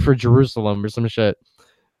said, "Pray for Jerusalem" or some shit.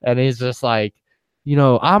 And he's just like,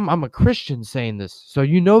 I'm a Christian saying this. So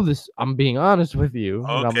this, I'm being honest with you.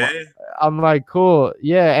 Okay. I'm like, cool.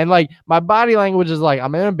 Yeah. And like my body language is like,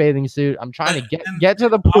 I'm in a bathing suit. I'm trying to get to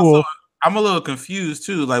the pool. Also, I'm a little confused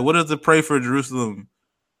too. Like, what is the "Pray for Jerusalem"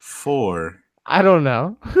 for? I don't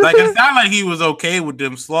know. Like, it's not like he was okay with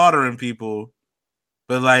them slaughtering people,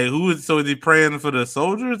 but like, is he praying for the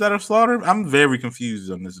soldiers that are slaughtered? I'm very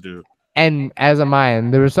confused on this dude. And as am I,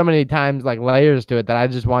 and there were so many times like layers to it that I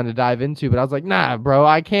just wanted to dive into, but I was like, nah, bro,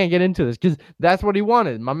 I can't get into this because that's what he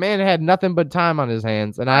wanted. My man had nothing but time on his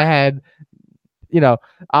hands, and I had, I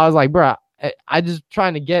was like, bro, I just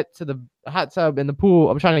trying to get to the hot tub in the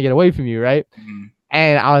pool. I'm trying to get away from you, right? Mm-hmm.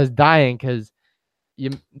 And I was dying because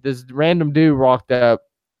this random dude walked up,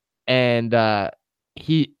 and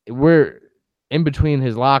in between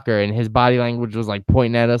his locker, and his body language was like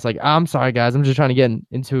pointing at us, like, I'm sorry, guys, I'm just trying to get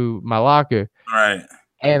into my locker. Right.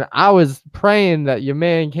 And I was praying that your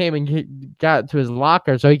man came and got to his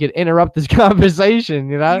locker so he could interrupt this conversation,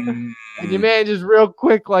 you know? And your man just real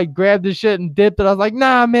quick, like, grabbed his shit and dipped it. I was like,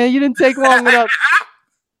 nah, man, you didn't take long enough.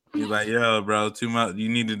 He's like, yo, bro, too much. You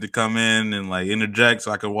needed to come in and, like, interject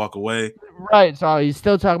so I could walk away. Right. So he's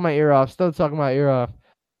still talking my ear off,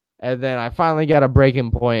 And then I finally got a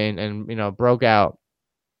breaking point and you know, broke out.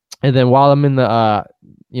 And then while I'm in the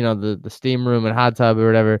you know, the steam room and hot tub or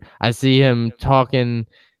whatever, I see him talking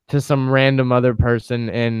to some random other person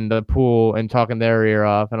in the pool and talking their ear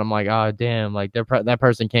off, and I'm like, oh damn, like that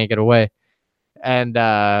person can't get away. And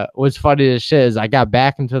what's funny as shit is I got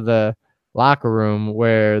back into the locker room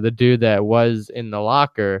where the dude that was in the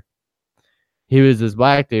locker, he was this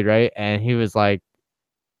black dude, right? And he was like,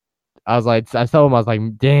 I told him, I was like,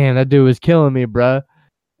 damn, that dude was killing me, bruh.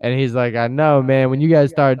 And he's like, I know, man. When you guys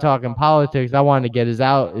started talking politics, I wanted to get his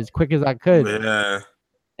out as quick as I could. Yeah.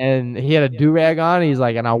 And he had a do-rag on. He's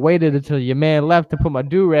like, and I waited until your man left to put my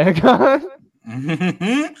do-rag on.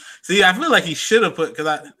 See, I feel like he should have put, because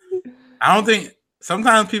I don't think,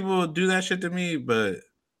 sometimes people do that shit to me, but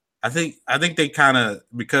I think they kind of,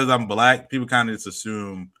 because I'm black, people kind of just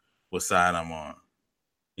assume what side I'm on.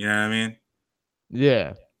 You know what I mean?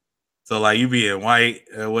 Yeah. So, like, you being white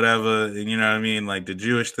or whatever, and you know what I mean? Like, the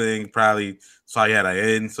Jewish thing probably saw you had an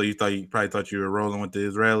end, so you probably thought you were rolling with the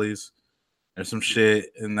Israelis or some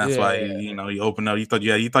shit, and that's why, you know, you open up. You thought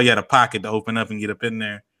you had a pocket to open up and get up in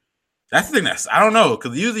there. That's the thing I don't know,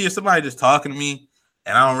 because usually if somebody just talking to me,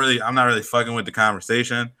 and I'm not really fucking with the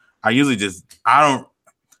conversation, I usually just, I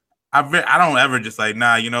don't ever just like,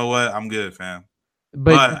 nah, you know what? I'm good, fam.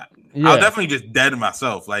 But yeah. I'll definitely just dead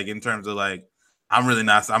myself, like, in terms of, like, I'm really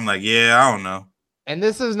not. I'm like, yeah, I don't know. And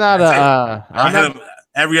this is not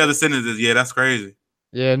every other sentence is, yeah, that's crazy.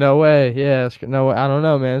 Yeah, no way. Yeah, no way. I don't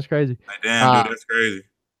know, man. It's crazy. Like, damn, dude, that's crazy.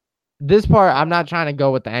 This part, I'm not trying to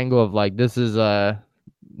go with the angle of like this is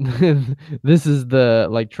this is the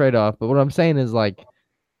like trade off. But what I'm saying is like,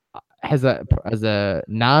 has a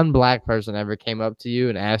non-black person ever came up to you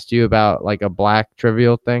and asked you about like a black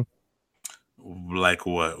trivial thing? Like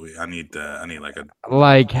what? I need like a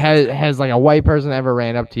has like a white person ever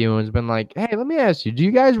ran up to you and has been like, hey, let me ask you, do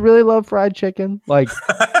you guys really love fried chicken? Like,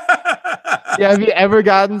 yeah, have you ever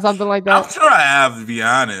gotten something like that? I'm sure I have, to be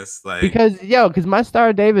honest. Like, because my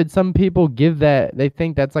Star David, some people give that, they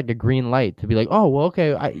think that's like a green light to be like, oh well,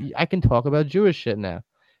 okay, I can talk about Jewish shit now.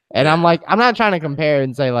 And I'm like, I'm not trying to compare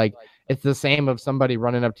and say like it's the same of somebody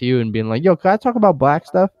running up to you and being like, yo, can I talk about black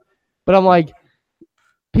stuff? But I'm like,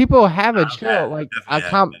 people have a chill, like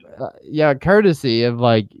a courtesy of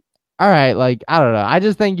like, all right, like I don't know. I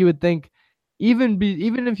just think you would think, even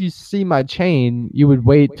if you see my chain, you would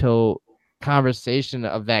wait till conversation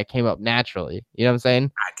of that came up naturally. You know what I'm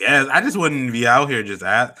saying? I guess I just wouldn't be out here just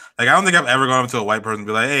at like, I don't think I've ever gone up to a white person and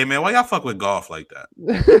be like, hey man, why y'all fuck with golf like that?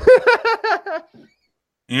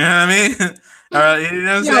 You know what I mean? All right, you know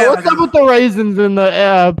what I'm saying? What's up with the raisins in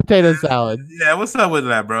the potato salad? Yeah, what's up with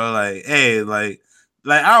that, bro? Like, hey, like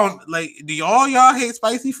I don't like. Do y'all hate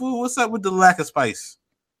spicy food? What's up with the lack of spice?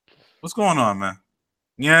 What's going on, man?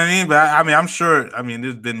 You know what I mean? But I mean, I'm sure. I mean,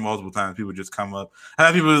 there's been multiple times people just come up. I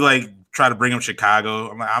have people like try to bring up Chicago.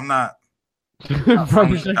 I'm like, I'm not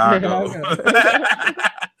from Chicago.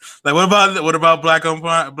 Like, what about black on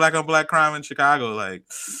black crime in Chicago? Like,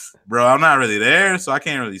 bro, I'm not really there, so I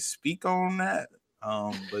can't really speak on that.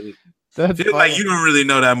 But it feels like you don't really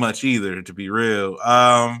know that much either, to be real.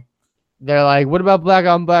 They're like, what about black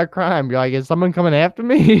on black crime? You're like, is someone coming after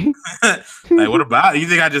me? Like, what about? You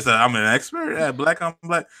think I'm an expert at black on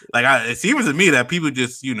black? Like, it seems to me that people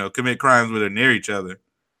just, commit crimes when they're near each other.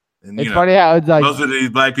 And, it's funny how it's like most of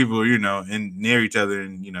these black people, near each other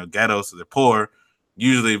in, ghettos, so they're poor.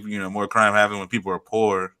 Usually, more crime happens when people are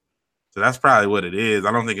poor. So that's probably what it is.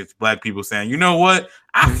 I don't think it's black people saying, you know what?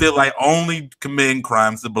 I feel like only committing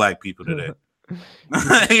crimes to black people today.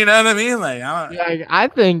 You know what I mean? Like, I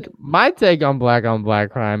think my take on black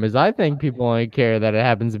crime is I think people only care that it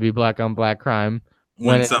happens to be black on black crime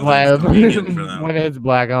when it's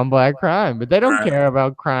black on black crime, but they don't care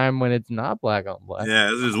about crime when it's not black on black. Yeah,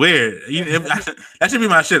 this is weird. That should be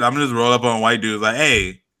my shit. I'm gonna just roll up on white dudes like,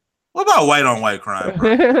 hey, what about white on white crime,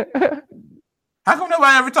 bro? How come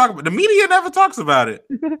nobody ever talk about it? The media never talks about it.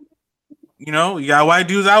 You got white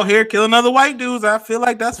dudes out here killing other white dudes. I feel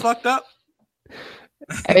like that's fucked up.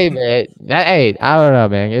 Hey man, I don't know,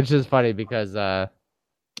 man. It's just funny because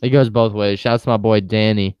it goes both ways. Shouts to my boy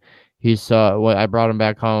Danny. He saw I brought him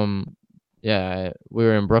back home. Yeah, we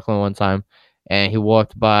were in Brooklyn one time, and he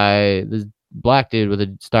walked by this black dude with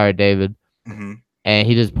a Star David, Mm-hmm. and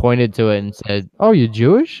he just pointed to it and said, "Oh, you're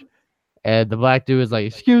Jewish?" And the black dude was like,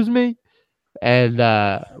 "Excuse me," and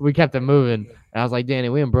we kept it moving. And I was like, "Danny,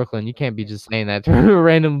 we in Brooklyn. You can't be just saying that to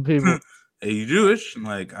random people." Hey, you Jewish? I'm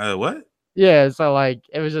like, what? Yeah, so like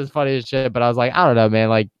it was just funny as shit. But I was like, I don't know, man.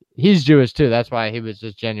 Like he's Jewish too. That's why he was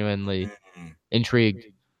just genuinely Mhm. intrigued.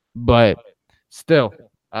 But still,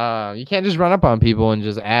 you can't just run up on people and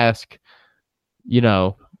just ask, you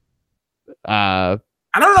know, I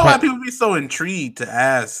don't know why Pe- people be so intrigued to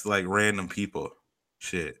ask like random people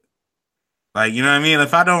shit. Like, you know what I mean?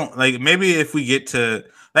 If I don't like, maybe if we get to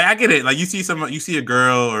like, I get it. Like, you see a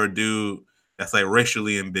girl or a dude that's like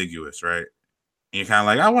racially ambiguous, right? And you're kind of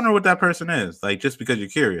like, I wonder what that person is. Like, just because you're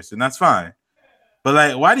curious, and that's fine. But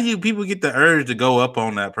like, why do you people get the urge to go up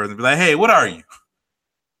on that person? And be like, hey, what are you?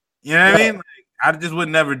 You know what I mean? Like, I just would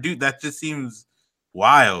never do that. Just seems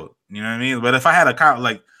wild. You know what I mean? But if I had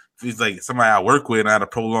like, if he's like somebody I work with and I had a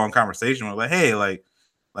prolonged conversation with, like, hey, like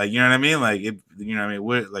you know what I mean? Like, you know what I mean?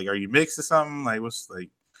 What, like, are you mixed or something? Like, what's like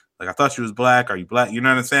I thought you was black. Are you black? You know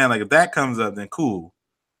what I'm saying? Like, if that comes up, then cool.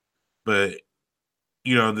 But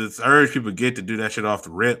you know, this urge people get to do that shit off the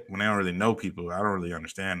rip when they don't really know people. I don't really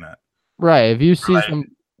understand that. right. If you see Like,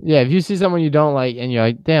 if you see someone you don't like and you're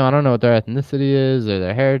like, damn, I don't know what their ethnicity is or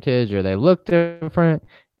their heritage or they look different.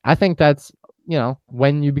 I think that's,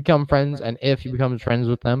 when you become friends and if you become friends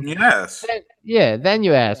with them, yes. then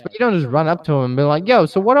you ask. But you don't just run up to them and be like, yo,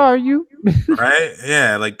 so what are you? Right?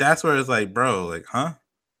 Yeah, like that's where it's like, bro, like, huh?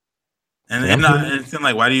 And Yeah, it's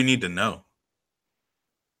like, why do you need to know?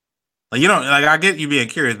 Like, you don't like. I get you being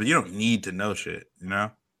curious, but you don't need to know shit. You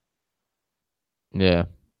know, yeah.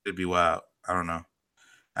 it'd be wild. I don't know.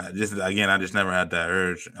 I just never had that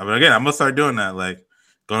urge. But again, I'm gonna start doing that. Like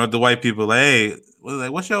going up to white people, like, hey,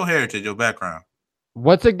 what's your heritage, your background?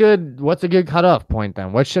 What's a good cutoff point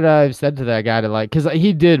then? What should I have said to that guy to like? Because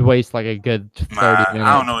he did waste like a good 30 minutes.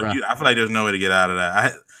 I don't know. Bro. I feel like there's no way to get out of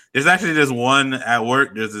that. There's actually just one at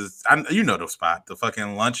work. There's this, you know, the spot, the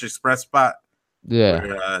fucking Lunch Express spot. Yeah.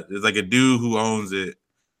 Where, there's like a dude who owns it,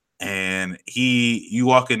 and you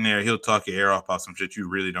walk in there, he'll talk your ear off about some shit you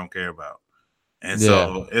really don't care about, and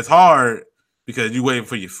so it's hard because you waiting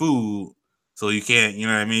for your food, so you can't, you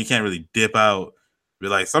know what I mean? You can't really dip out. Be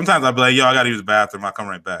like, sometimes I'll be like, yo, I gotta use the bathroom. I'll come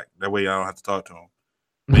right back. That way I don't have to talk to him.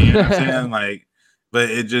 But you know what I'm saying? Like, but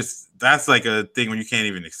that's like a thing when you can't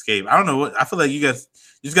even escape. I don't know what I feel like. You just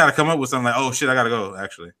gotta come up with something like, oh shit, I gotta go.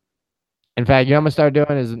 Actually, in fact, I'm gonna start doing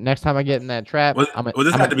is next time I get in that trap. was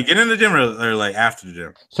this at the beginning of the gym or like after the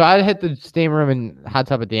gym? So I hit the steam room and hot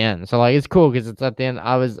tub at the end. So like it's cool because it's at the end.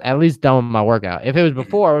 I was at least done with my workout. If it was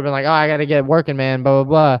before, I would have been like, oh, I gotta get working, man. Blah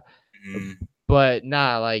blah blah. Mm-hmm. But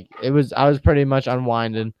nah, like I was pretty much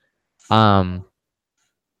unwinding. Yeah,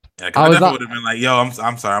 because I definitely would have been like, yo, I'm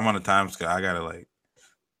sorry, I'm on a time scale. I gotta like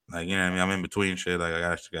you know what I mean? I'm in between shit. Like I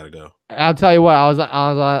actually gotta go. I'll tell you what, I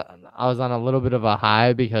was on a little bit of a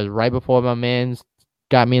high because right before my man's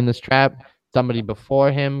got me in this trap, somebody before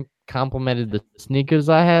him complimented the sneakers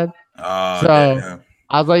I had. Oh, so damn.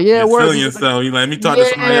 I was like, yeah, you're feeling yourself. You let me talk to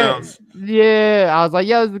somebody else. Yeah, I was like,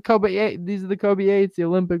 yeah, the Kobe 8. These are the Kobe 8s, the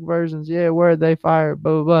Olympic versions. Yeah, where they fire?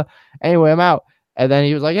 Blah blah blah. Anyway, I'm out. And then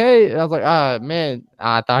he was like, hey, I was like, man,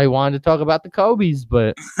 I thought he wanted to talk about the Kobe's,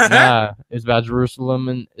 but nah, it's about Jerusalem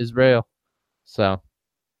and Israel. So,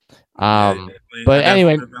 but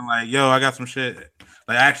anyway, been like, yo, I got some shit.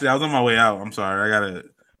 Like, actually, I was on my way out. I'm sorry, I gotta.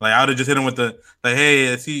 Like, I would have just hit him with the like,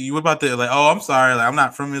 hey, see, you about to like, oh, I'm sorry, like, I'm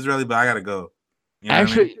not from Israeli, but I gotta go. You know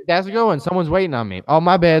actually, I mean? that's a good one. Someone's waiting on me. Oh,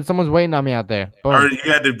 my bad. Someone's waiting on me out there. Boom. Or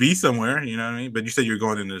you had to be somewhere, you know what I mean? But you said you were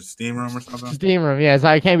going in the steam room or something? Steam room, yeah. So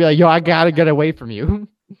I can't be like, yo, I gotta get away from you.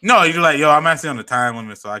 No, you're like, yo, I'm actually on the time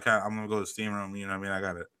limit, so I'm gonna go to the steam room, you know what I mean? I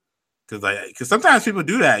gotta, because sometimes people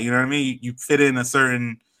do that, you know what I mean? You fit in a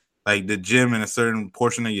certain, like the gym in a certain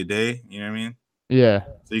portion of your day, you know what I mean? Yeah.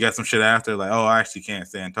 So you got some shit after, like, oh, I actually can't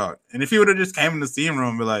stay and talk. And if you would have just came in the steam room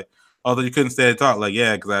and be like, oh, that you couldn't stay and talk, like,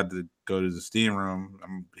 yeah, because I had to go to the steam room.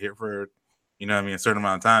 I'm here for, you know what I mean, a certain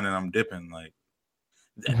amount of time, and I'm dipping. Like,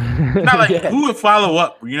 not like who would follow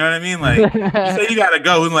up? You know what I mean? Like, you say you gotta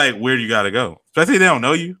go, who's like, where do you gotta go? Especially if they don't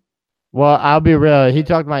know you. Well, I'll be real. He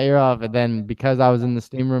talked my ear off, and then because I was in the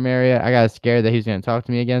steam room area, I got scared that he was gonna talk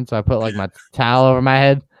to me again. So I put like my towel over my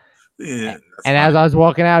head. Yeah. And as I was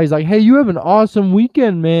walking out, he's like, "Hey, you have an awesome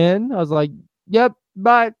weekend, man." I was like, "Yep,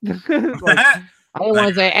 bye." Like, I didn't want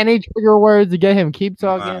to say any trigger words to get him keep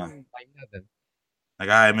talking. Like nothing. Like,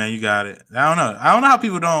 all right, man, you got it. I don't know. I don't know how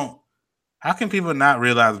people don't. How can people not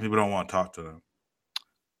realize that people don't want to talk to them?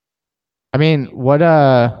 I mean, what?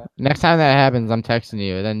 Next time that happens, I'm texting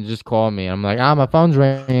you. Then just call me. I'm like, my phone's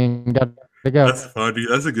ringing. Got to go. That's funny.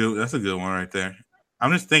 That's a good one right there.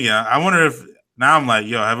 I'm just thinking. I wonder if now I'm like,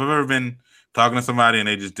 yo, have I ever been talking to somebody and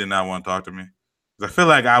they just did not want to talk to me? Because I feel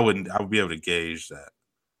like I would be able to gauge that.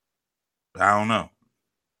 But I don't know.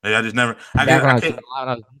 Maybe I just never. I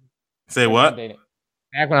can't say what.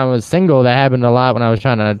 Back when I was single, that happened a lot when I was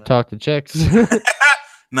trying to talk to chicks.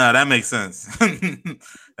 No, that makes sense.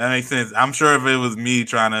 That makes sense. I'm sure if it was me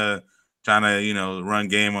trying to run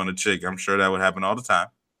game on a chick, I'm sure that would happen all the time.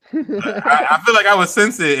 I feel like I would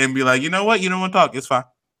sense it and be like, you know what? You don't want to talk. It's fine.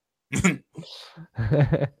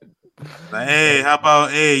 Like, hey, how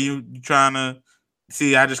about you trying to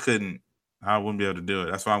see? I just couldn't. I wouldn't be able to do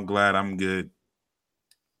it. That's why I'm glad I'm good.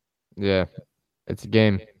 Yeah, it's a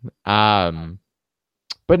game.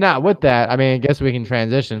 But not with that. I mean, I guess we can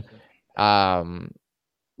transition.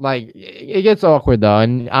 Like it gets awkward though,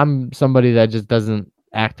 and I'm somebody that just doesn't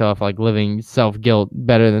act off like living self-guilt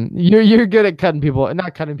better than you're good at cutting people,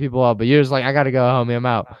 not cutting people off, but you're just like, I gotta go, homie, I'm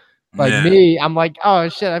out. Like me, I'm like, oh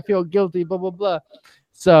shit, I feel guilty, blah blah blah.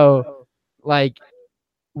 So like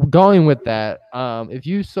going with that, if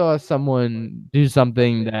you saw someone do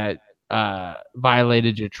something that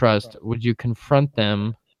violated your trust, would you confront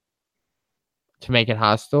them to make it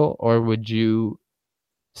hostile, or would you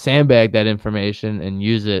sandbag that information and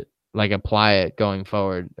use it, like apply it going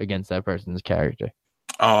forward against that person's character?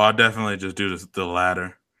 Oh, I'll definitely just do the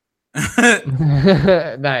latter.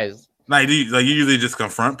 Nice. Like, you usually just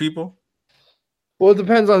confront people? Well, it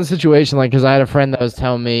depends on the situation. Like, because I had a friend that was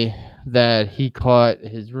telling me that he caught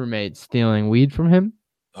his roommate stealing weed from him.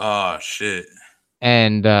 Oh, shit.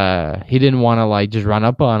 And he didn't want to, like, just run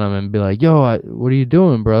up on him and be like, yo, what are you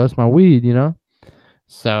doing, bro? That's my weed, you know?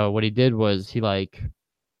 So what he did was he, like,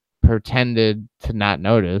 pretended to not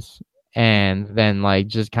notice. And then, like,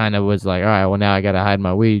 just kind of was like, all right, well, now I got to hide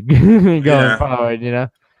my weed going forward, you know?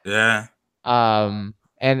 Yeah.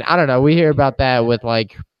 And I don't know. We hear about that with,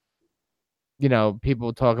 like, you know,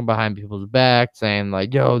 people talking behind people's back saying,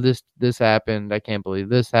 like, yo, this happened. I can't believe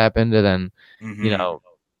this happened. And then, you know,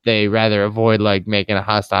 they rather avoid, like, making a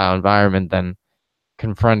hostile environment than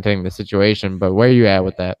confronting the situation. But where are you at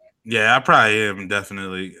with that? Yeah, I probably am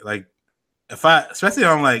definitely. Like, especially if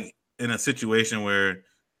I'm, like, in a situation where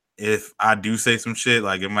if I do say some shit,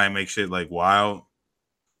 like, it might make shit, like, wild.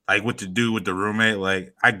 Like, what to do with the roommate.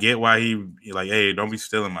 Like, I get why he like, hey, don't be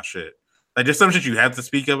stealing my shit. Like, there's some shit you have to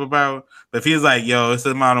speak up about. But if he's like, yo, it's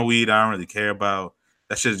the amount of weed I don't really care about,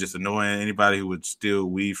 that shit is just annoying. Anybody who would steal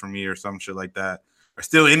weed from me or some shit like that, or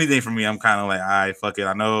steal anything from me, I'm kind of like, all right, fuck it.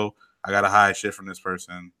 I know I got to hide shit from this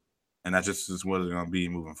person. And that just is what it's going to be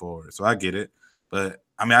moving forward. So I get it. But,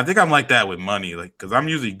 I mean, I think I'm like that with money. Like, because I'm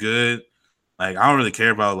usually good. Like, I don't really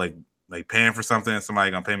care about, like paying for something and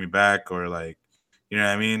somebody going to pay me back or, like, you know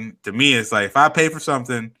what I mean? To me, it's like, if I pay for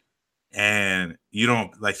something and you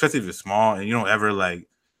don't, like, especially if it's small and you don't ever, like,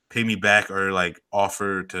 pay me back or, like,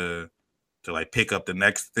 offer to like, pick up the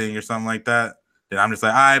next thing or something like that, then I'm just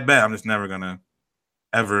like, I bet I'm just never going to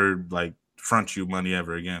ever, like, front you money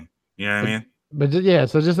ever again. You know what I mean? But yeah,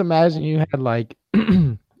 so just imagine you had, like,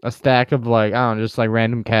 a stack of, like, I don't know, just, like,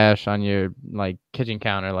 random cash on your, like, kitchen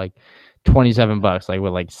counter, like, $27, like,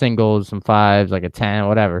 with, like, singles, some fives, like a 10,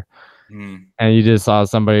 whatever. And you just saw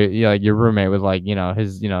somebody, like your roommate with, like, you know,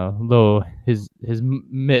 his, you know, little his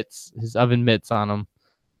mitts, his oven mitts on him.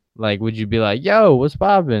 Like, would you be like, yo, what's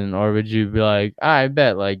poppin'? Or would you be like, I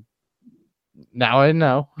bet, like, now I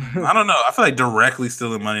know. I don't know. I feel like directly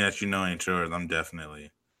stealing money that you know ain't yours, I'm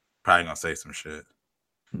definitely probably gonna say some shit.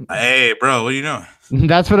 Like, hey, bro, what are you doing?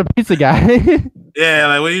 That's for the pizza guy. Yeah,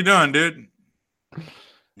 like, what are you doing, dude?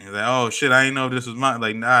 He's like, oh shit, I didn't know if this was mine.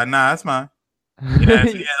 Like, nah, that's mine. Yeah,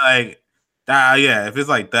 so yeah, like. Yeah, if it's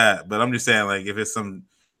like that, but I'm just saying, like, if it's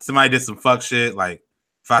somebody did some fuck shit, like,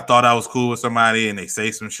 if I thought I was cool with somebody and they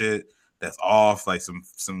say some shit that's off, like some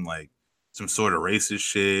sort of racist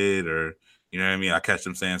shit, or, you know what I mean, I catch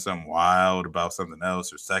them saying something wild about something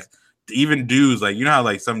else or sex. Even dudes, like, you know how,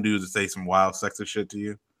 like, some dudes would say some wild sexist shit to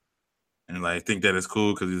you and, like, think that it's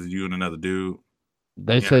cool because it's you and another dude.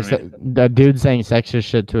 They say the dude saying sexist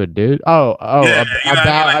shit to a dude. Oh, yeah,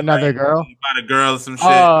 about like, another girl. About a girl or some shit.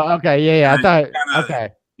 Oh, okay, yeah. I thought okay.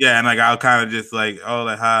 Yeah, and like I'll kind of just like, oh,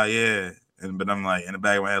 like, hi, yeah, but I'm like in the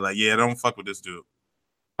back of my head, like, yeah, don't fuck with this dude.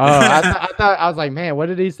 Oh, I thought I was like, man, what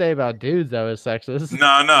did he say about dudes that was sexist?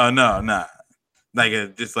 No.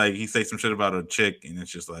 Like, just like he say some shit about a chick, and it's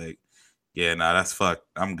just like, yeah, nah, that's fucked.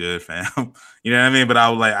 I'm good, fam. You know what I mean? But I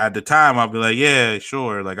was like, at the time, I'll be like, yeah,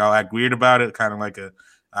 sure. Like, I'll act weird about it, kind of like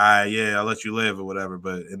yeah, I'll let you live or whatever.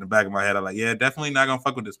 But in the back of my head, I'm like, yeah, definitely not gonna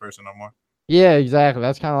fuck with this person no more. Yeah, exactly.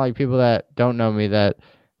 That's kind of like people that don't know me, that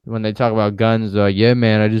when they talk about guns, they're like, yeah,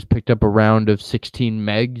 man, I just picked up a round of 16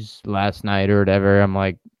 megs last night or whatever. I'm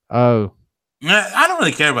like, oh, I don't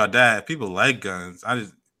really care about that. People like guns.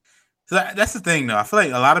 That's the thing though. I feel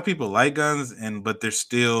like a lot of people like guns, but they're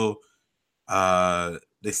still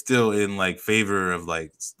they still in like favor of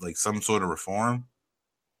like some sort of reform.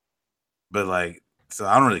 But like, so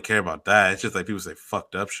I don't really care about that. It's just like people say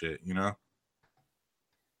fucked up shit, you know?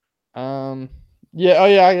 Yeah. Oh,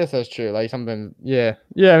 yeah. I guess that's true. Like something. Yeah.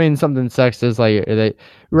 Yeah. I mean, something sexist. Like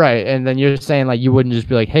right. And then you're saying like you wouldn't just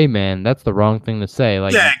be like, "Hey, man, that's the wrong thing to say."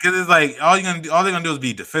 Like, yeah, because it's like all they're gonna do is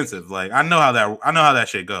be defensive. Like I know how that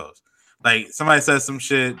shit goes. Like somebody says some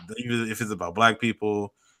shit, even if it's about black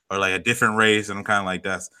people or like a different race, and I'm kind of like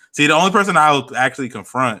that. See, the only person I'll actually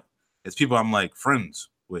confront is people I'm like friends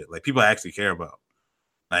with, like people I actually care about.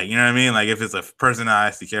 Like, you know what I mean? Like if it's a person I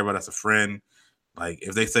actually care about as a friend, like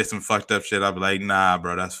if they say some fucked up shit, I'll be like, nah,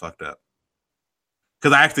 bro, that's fucked up.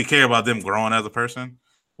 Because I actually care about them growing as a person.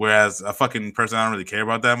 Whereas a fucking person I don't really care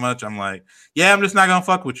about that much, I'm like, yeah, I'm just not gonna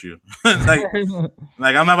fuck with you. like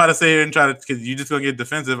I'm not about to sit here and try to, because you just gonna get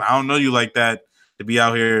defensive. I don't know you like that to be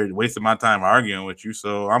out here wasting my time arguing with you.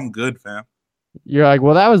 So I'm good, fam. You're like,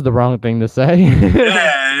 well, that was the wrong thing to say.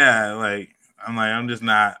 yeah. I'm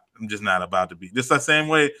just not about to be just the same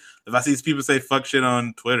way. If I see people say fuck shit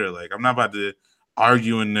on Twitter, like I'm not about to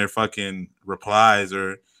argue in their fucking replies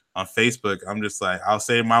or on Facebook. I'm just like, I'll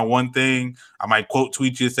say my one thing. I might quote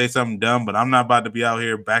tweet you, say something dumb, but I'm not about to be out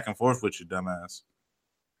here back and forth with you, dumbass.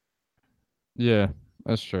 Yeah,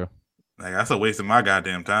 that's true. Like that's a waste of my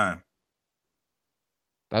goddamn time.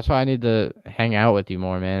 That's why I need to hang out with you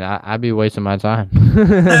more, man. I'd be wasting my time.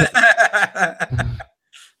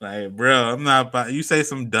 Like, bro, I'm not about, you say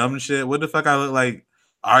some dumb shit. What the fuck I look like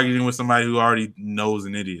arguing with somebody who already knows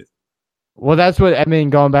an idiot? Well, that's what I mean.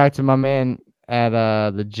 Going back to my man at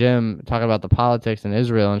the gym talking about the politics in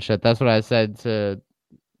Israel and shit. That's what I said to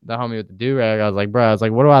the homie with the do-rag. I was like, bro,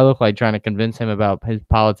 what do I look like trying to convince him about his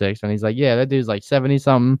politics? And he's like, yeah, that dude's like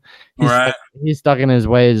 70-something. He's stuck in his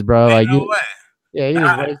ways, bro. Ain't like, no way. Yeah, he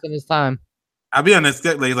was wasting his time. I'll be honest,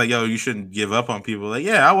 like, yo, you shouldn't give up on people. Like,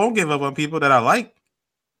 yeah, I won't give up on people that I like.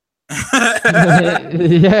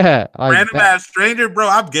 Yeah, like random ass stranger, bro.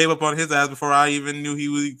 I gave up on his ass before I even knew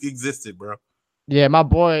he existed, bro. Yeah, my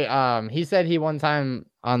boy, he said he one time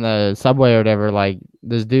on the subway or whatever, like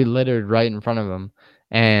this dude littered right in front of him,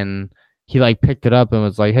 and he like picked it up and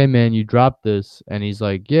was like, "Hey man, you dropped this," and he's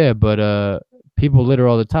like, "Yeah, but people litter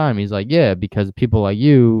all the time." He's like, "Yeah, because people like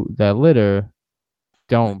you that litter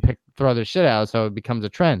don't throw their shit out, so it becomes a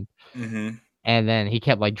trend." Mm-hmm. And then he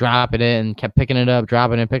kept like dropping it and kept picking it up,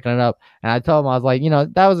 dropping it, picking it up. And I told him, I was like,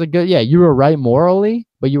 that was a good, yeah, you were right morally,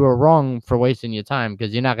 but you were wrong for wasting your time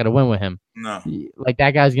because you're not going to win with him. No. Like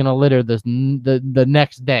that guy's going to litter the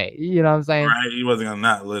next day. You know what I'm saying? Right. He wasn't going to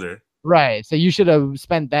not litter. Right. So you should have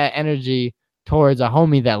spent that energy towards a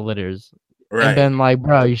homie that litters. Right. And been like,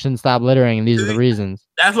 bro, you shouldn't stop littering. And these are the reasons.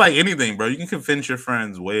 That's like anything, bro. You can convince your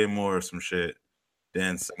friends way more of some shit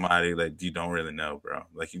than somebody that you don't really know, bro.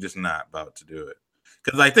 Like you're just not about to do it.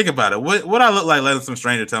 Because like think about it. What I look like letting some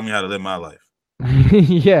stranger tell me how to live my life?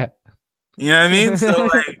 Yeah. You know what I mean? So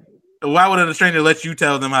like why would a stranger let you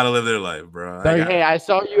tell them how to live their life, bro? Like, hey, I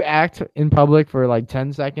saw you act in public for like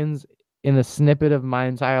 10 seconds in a snippet of my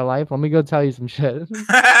entire life. Let me go tell you some shit.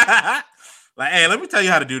 Like, hey, let me tell you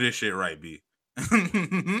how to do this shit right, B.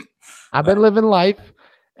 I've been living life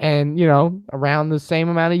and, around the same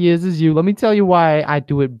amount of years as you. Let me tell you why I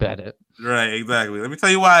do it better. Right, exactly. Let me tell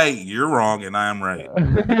you why you're wrong and I'm right.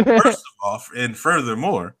 First of all, and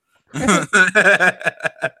furthermore,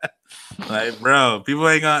 like, bro, people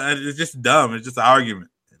ain't gonna. It's just dumb. It's just an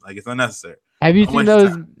argument. Like it's unnecessary. Have you seen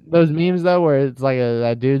those memes though, where it's like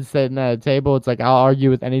a dude sitting at a table? It's like I'll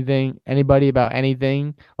argue with anybody about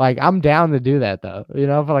anything. Like I'm down to do that though.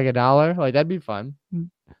 For like $1, like that'd be fun.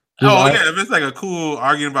 Yeah, if it's like a cool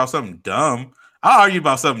argument about something dumb, I'll argue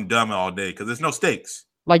about something dumb all day because there's no stakes.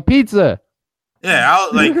 Like pizza. Yeah,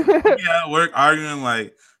 I'll like at work arguing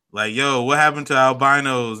like yo, what happened to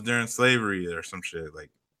albinos during slavery or some shit?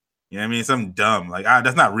 Like, you know what I mean? Something dumb. Like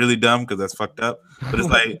that's not really dumb because that's fucked up. But it's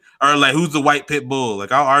like, or like who's the white pit bull?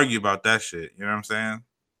 Like I'll argue about that shit. You know what I'm saying?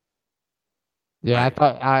 Yeah, like,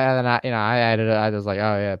 I added it. I was like,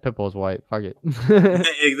 oh yeah, pit bull's white. Fuck it.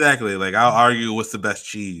 Exactly. Like I'll argue what's the best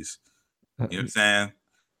cheese. You know what I'm saying?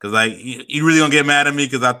 Because like you really gonna get mad at me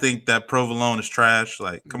because I think that provolone is trash.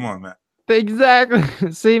 Like, come on, man.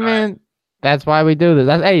 Exactly. See, man, that's why we do this.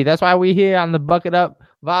 That's why we here on the Bucket Up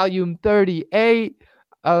Volume 38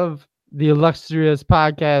 of the illustrious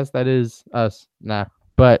podcast that is us. Nah,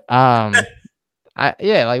 but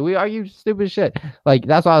like we argue stupid shit. Like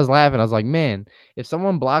that's why I was laughing. I was like, man, if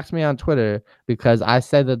someone blocks me on Twitter because I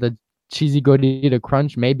said that the cheesy gordita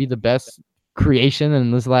crunch may be the best creation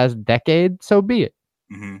in this last decade, so be it.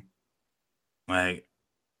 Mm-hmm. Like,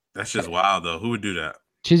 that's just wild, though. Who would do that?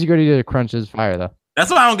 Cheesy Gritty to Crunch is fire, though.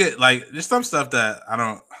 That's why I don't get, like, there's some stuff that I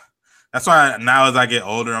don't. That's why now as I get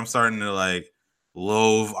older, I'm starting to, like,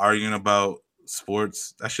 loathe arguing about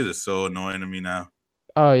sports. That shit is so annoying to me now.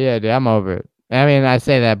 Oh, yeah, dude, I'm over it. I mean, I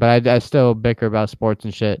say that, but I still bicker about sports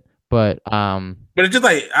and shit. But it's just,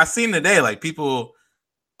 like, I seen today, like, people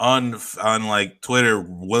on like Twitter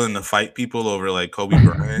willing to fight people over like Kobe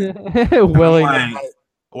Bryant. Willing.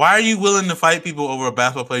 Why are you willing to fight people over a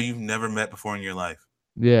basketball player you've never met before in your life?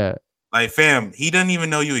 Yeah. Like, fam, he doesn't even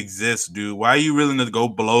know you exist, dude. Why are you willing to go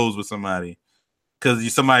blows with somebody?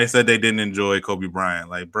 Because somebody said they didn't enjoy Kobe Bryant.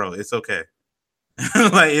 Like, bro, it's okay.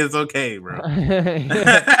 Like, it's okay, bro.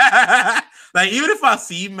 Like, even if I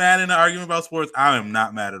see mad in an argument about sports, I am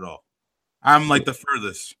not mad at all. I'm like the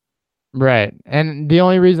furthest. Right. And the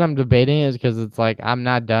only reason I'm debating is because it's like I'm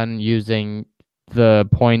not done using the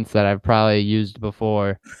points that I've probably used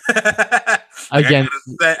before. Again,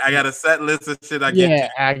 I got a set list of shit I get. Yeah,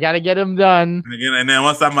 I gotta get them done. And then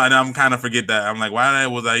once I'm kind of forget that. I'm like, why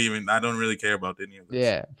was I even? I don't really care about any of this.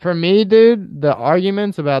 Yeah, for me, dude, the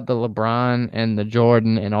arguments about the LeBron and the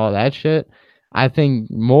Jordan and all that shit, I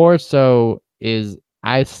think more so is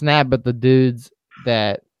I snap at the dudes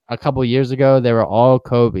that a couple years ago they were all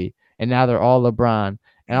Kobe and now they're all LeBron.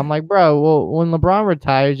 And I'm like, bro, well, when LeBron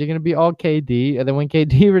retires, you're going to be all KD. And then when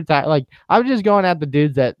KD retires, like, I'm just going at the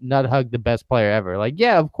dudes that nut hug the best player ever. Like,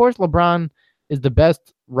 yeah, of course, LeBron is the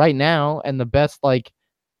best right now and the best, like,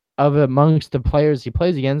 of amongst the players he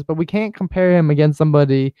plays against. But we can't compare him against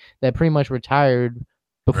somebody that pretty much retired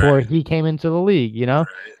before he came into the league, you know? Right.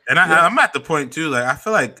 And I'm at the point, too. Like, I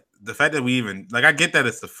feel like the fact that we even, like, I get that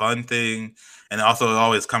it's a fun thing. And also it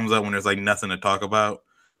always comes up when there's, like, nothing to talk about.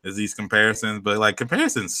 Is these comparisons, but like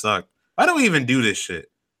comparisons suck. Why do we even do this shit?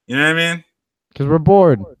 You know what I mean? Because we're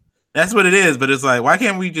bored. That's what it is. But it's like, why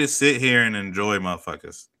can't we just sit here and enjoy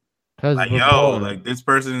motherfuckers? Like, yo, like this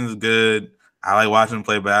person is good. I like watching them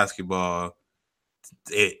play basketball.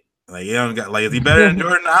 It like you don't got like is he better than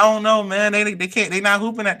Jordan? I don't know, man. They can't. They not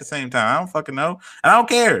hooping at the same time. I don't fucking know. And I don't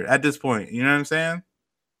care at this point. You know what I'm saying?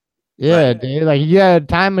 Yeah, like, dude. Like you got a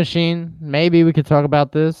time machine. Maybe we could talk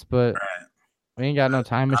about this, but. Right. We ain't got no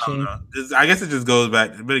time machine. I guess it just goes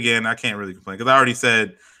back. But again, I can't really complain because I already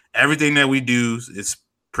said everything that we do is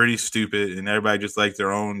pretty stupid and everybody just likes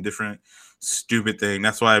their own different stupid thing.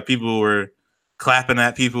 That's why people were clapping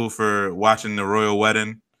at people for watching the royal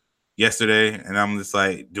wedding yesterday. And I'm just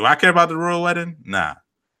like, do I care about the royal wedding? Nah.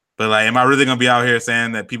 But like, am I really going to be out here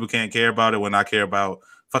saying that people can't care about it when I care about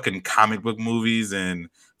fucking comic book movies and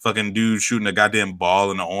fucking dudes shooting a goddamn ball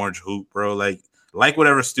in an orange hoop, bro? Like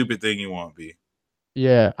whatever stupid thing you want to be.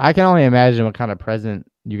 Yeah, I can only imagine what kind of present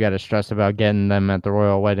you got to stress about getting them at the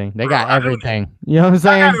royal wedding. They got everything. You know what I'm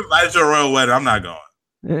saying? I got invited to a royal wedding. I'm not going.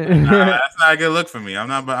 That's not a good look for me. I'm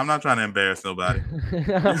not trying to embarrass nobody.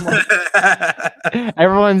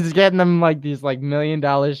 Everyone's getting them like these like $1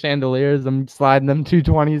 million chandeliers. I'm sliding them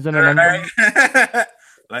 220s in them.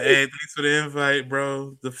 Like, hey, thanks for the invite,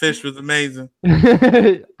 bro. The fish was amazing.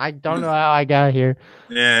 I don't know how I got here.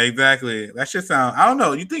 Yeah, exactly. That shit sound. I don't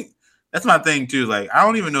know. You think that's my thing too? Like, I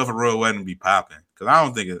don't even know if a royal wedding be popping because I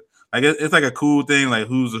don't think it. Like, it's like a cool thing. Like,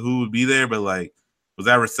 who would be there? But like, was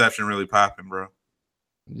that reception really popping, bro?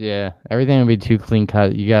 Yeah, everything would be too clean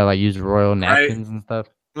cut. You gotta like use royal napkins and stuff.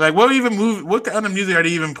 Like, what kind of music are they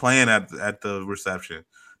even playing at the reception?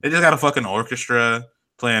 They just got a fucking orchestra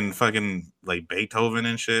playing fucking like Beethoven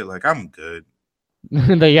and shit. Like, I'm good.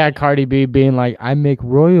 They got Cardi B being like, I make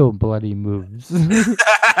royal bloody moves.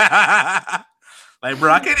 Like,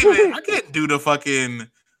 bro, I can't do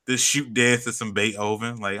the shoot dance to some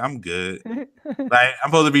Beethoven. Like, I'm good. Like,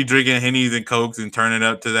 I'm supposed to be drinking Hennies and Cokes and turning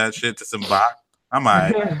up to that shit to some Bach. I'm all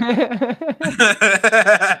right.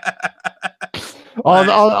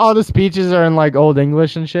 all the speeches are in like old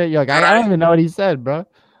English and shit. You're like, I don't even know what he said, bro.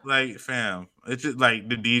 Like, fam, it's just like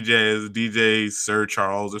the DJ Sir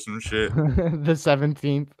Charles or some shit. The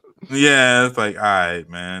 17th. Yeah, it's like, all right,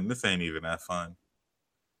 man, this ain't even that fun.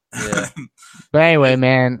 Yeah. But anyway,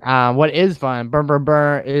 man, what is fun,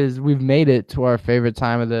 burr, is we've made it to our favorite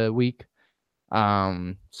time of the week.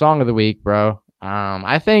 Song of the week, bro.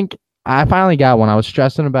 I think I finally got one. I was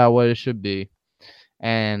stressing about what it should be.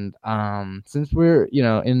 And since we're,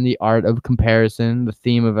 in the art of comparison, the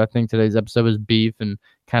theme of I think today's episode is beef and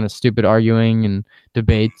kind of stupid arguing and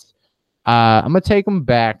debates. I'm gonna take them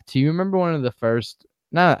back to, you remember one of the first,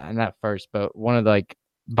 not first, but one of the like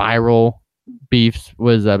viral beefs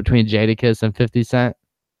was between Jadakiss and 50 Cent.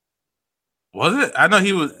 Was it? I know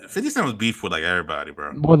he was. 50 Cent was beef with like everybody,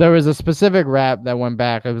 bro. Well, there was a specific rap that went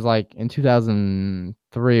back. It was like in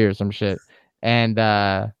 2003 or some shit,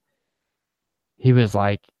 and he was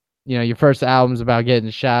like, your first album's about getting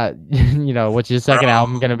shot. What's your second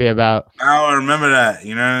album gonna be about? I don't remember that.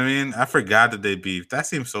 You know what I mean? I forgot that they beefed. That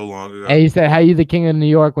seems so long ago. And he said, "How you the king of New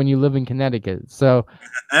York when you live in Connecticut?" So.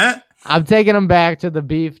 I'm taking them back to the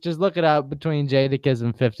beef. Just look it up between Jadakiss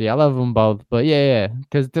and 50. I love them both, but yeah.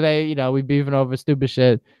 Because today, we beefing over stupid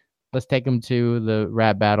shit. Let's take them to the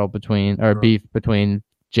rap battle beef between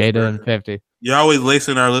Jada and 50. You're always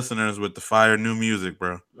lacing our listeners with the fire new music,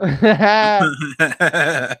 bro. Yeah,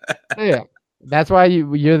 that's why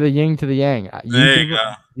you're the yin to the yang. There you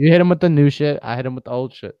go. You hit them with the new shit. I hit them with the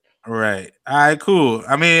old shit. Right. All right. Cool.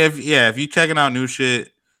 I mean, if you checking out new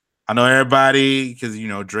shit. I know everybody, because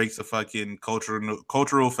Drake's a fucking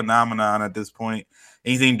cultural phenomenon at this point.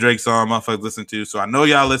 Anything Drake's on, motherfuckers listen to. So I know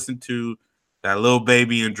y'all listen to that Lil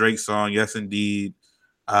Baby and Drake song. Yes, indeed.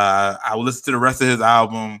 I will listen to the rest of his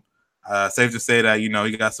album. Safe to say that he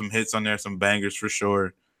got some hits on there, some bangers for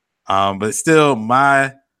sure. But still,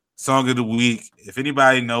 my song of the week. If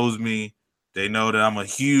anybody knows me, they know that I'm a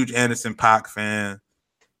huge Anderson .Paak fan.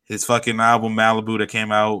 His fucking album Malibu that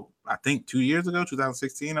came out, I think 2 years ago,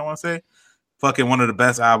 2016, I want to say. Fucking one of the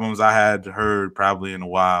best albums I had heard probably in a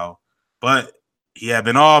while. But he had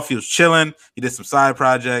been off. He was chilling. He did some side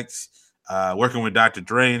projects, working with Dr.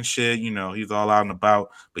 Dre and shit. He's all out and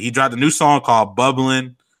about. But he dropped a new song called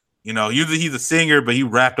Bubbling. Usually he's a singer, but he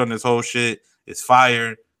rapped on this whole shit. It's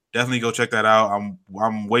fire. Definitely go check that out.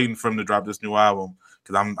 I'm waiting for him to drop this new album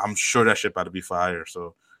because I'm sure that shit about to be fire.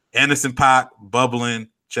 So Anderson .Paak, Bubbling,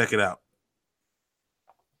 check it out.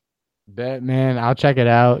 Bet, man. I'll check it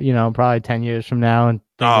out, probably 10 years from now. And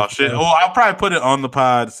oh, shit. Well, I'll probably put it on the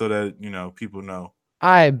pod so that, people know.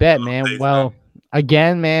 I bet, man. Well,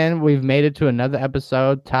 again, man, we've made it to another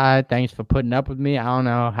episode. Ty, thanks for putting up with me. I don't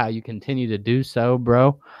know how you continue to do so,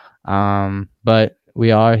 bro. But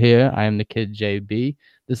we are here. I am the Kid JB.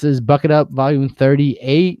 This is Bucket Up Volume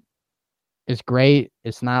 38. It's great.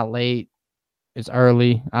 It's not late. It's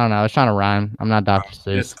early. I don't know. I was trying to rhyme. I'm not Dr.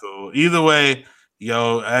 Seuss. It's cool. Either way,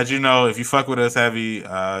 yo, as you know, if you fuck with us heavy,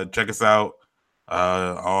 check us out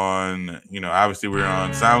on, obviously we're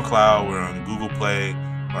on SoundCloud, we're on Google Play,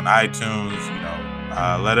 we're on iTunes,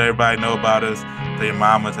 let everybody know about us. Tell your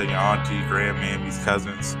mama, tell your auntie, grandmammies,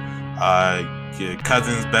 cousins, your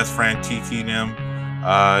cousin's best friend, Tiki, them,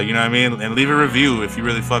 you know what I mean? And leave a review if you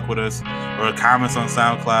really fuck with us, or comments on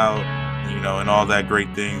SoundCloud, and all that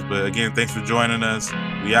great things. But again, thanks for joining us.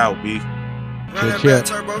 We out, B. Good shit.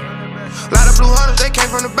 Lot of blue hunters, they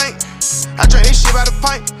came from the bank. I drank this shit by the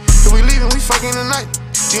pint. If we leaving, we fucking tonight.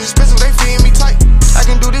 Jeans expensive, they feeding me tight. I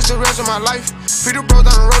can do this the rest of my life. Free the bros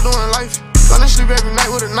down the road doing life. Gonna sleep every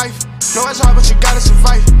night with a knife. No, it's hard, but you gotta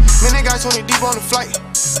survive. Man, they got 20 deep on the flight.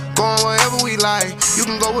 Going wherever we like. You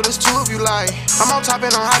can go with us too if you like. I'm on top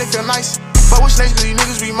and on how they feel nice. But with snakes, cause these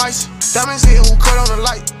niggas be mice. Diamonds hitting who cut on the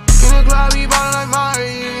light. In the club, we ballin' like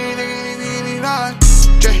Mari. Nigga,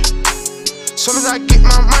 Jay. Soon as I get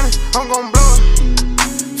my money, I'm gon' blow it.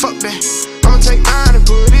 Fuck that, I'ma take mine and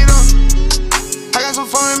put it up. I got some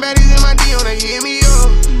foreign baddies in my DM, they hit me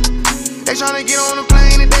up. They tryna get on the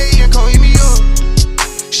plane today and come hit me up.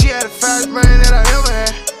 She had a fast brain that I never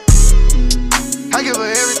had. I give her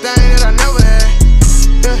everything that I never had.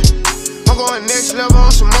 Yeah, I'm going next level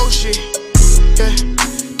on some more shit. Yeah,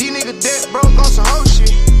 these niggas dead broke on some whole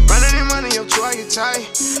shit. Running in money up to I get tight.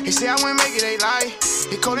 They say I wouldn't make it, they lie.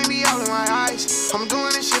 They calling me out in my eyes. I'm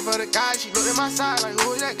doing this shit for the guy. She looked at my side like,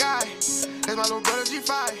 who is that guy? That's my little brother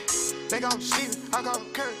G5. They call him Steven, I call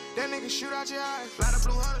him Kurt. That nigga shoot out your eyes. Lot of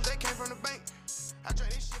blue hunters, they came from the bank. I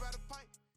drank this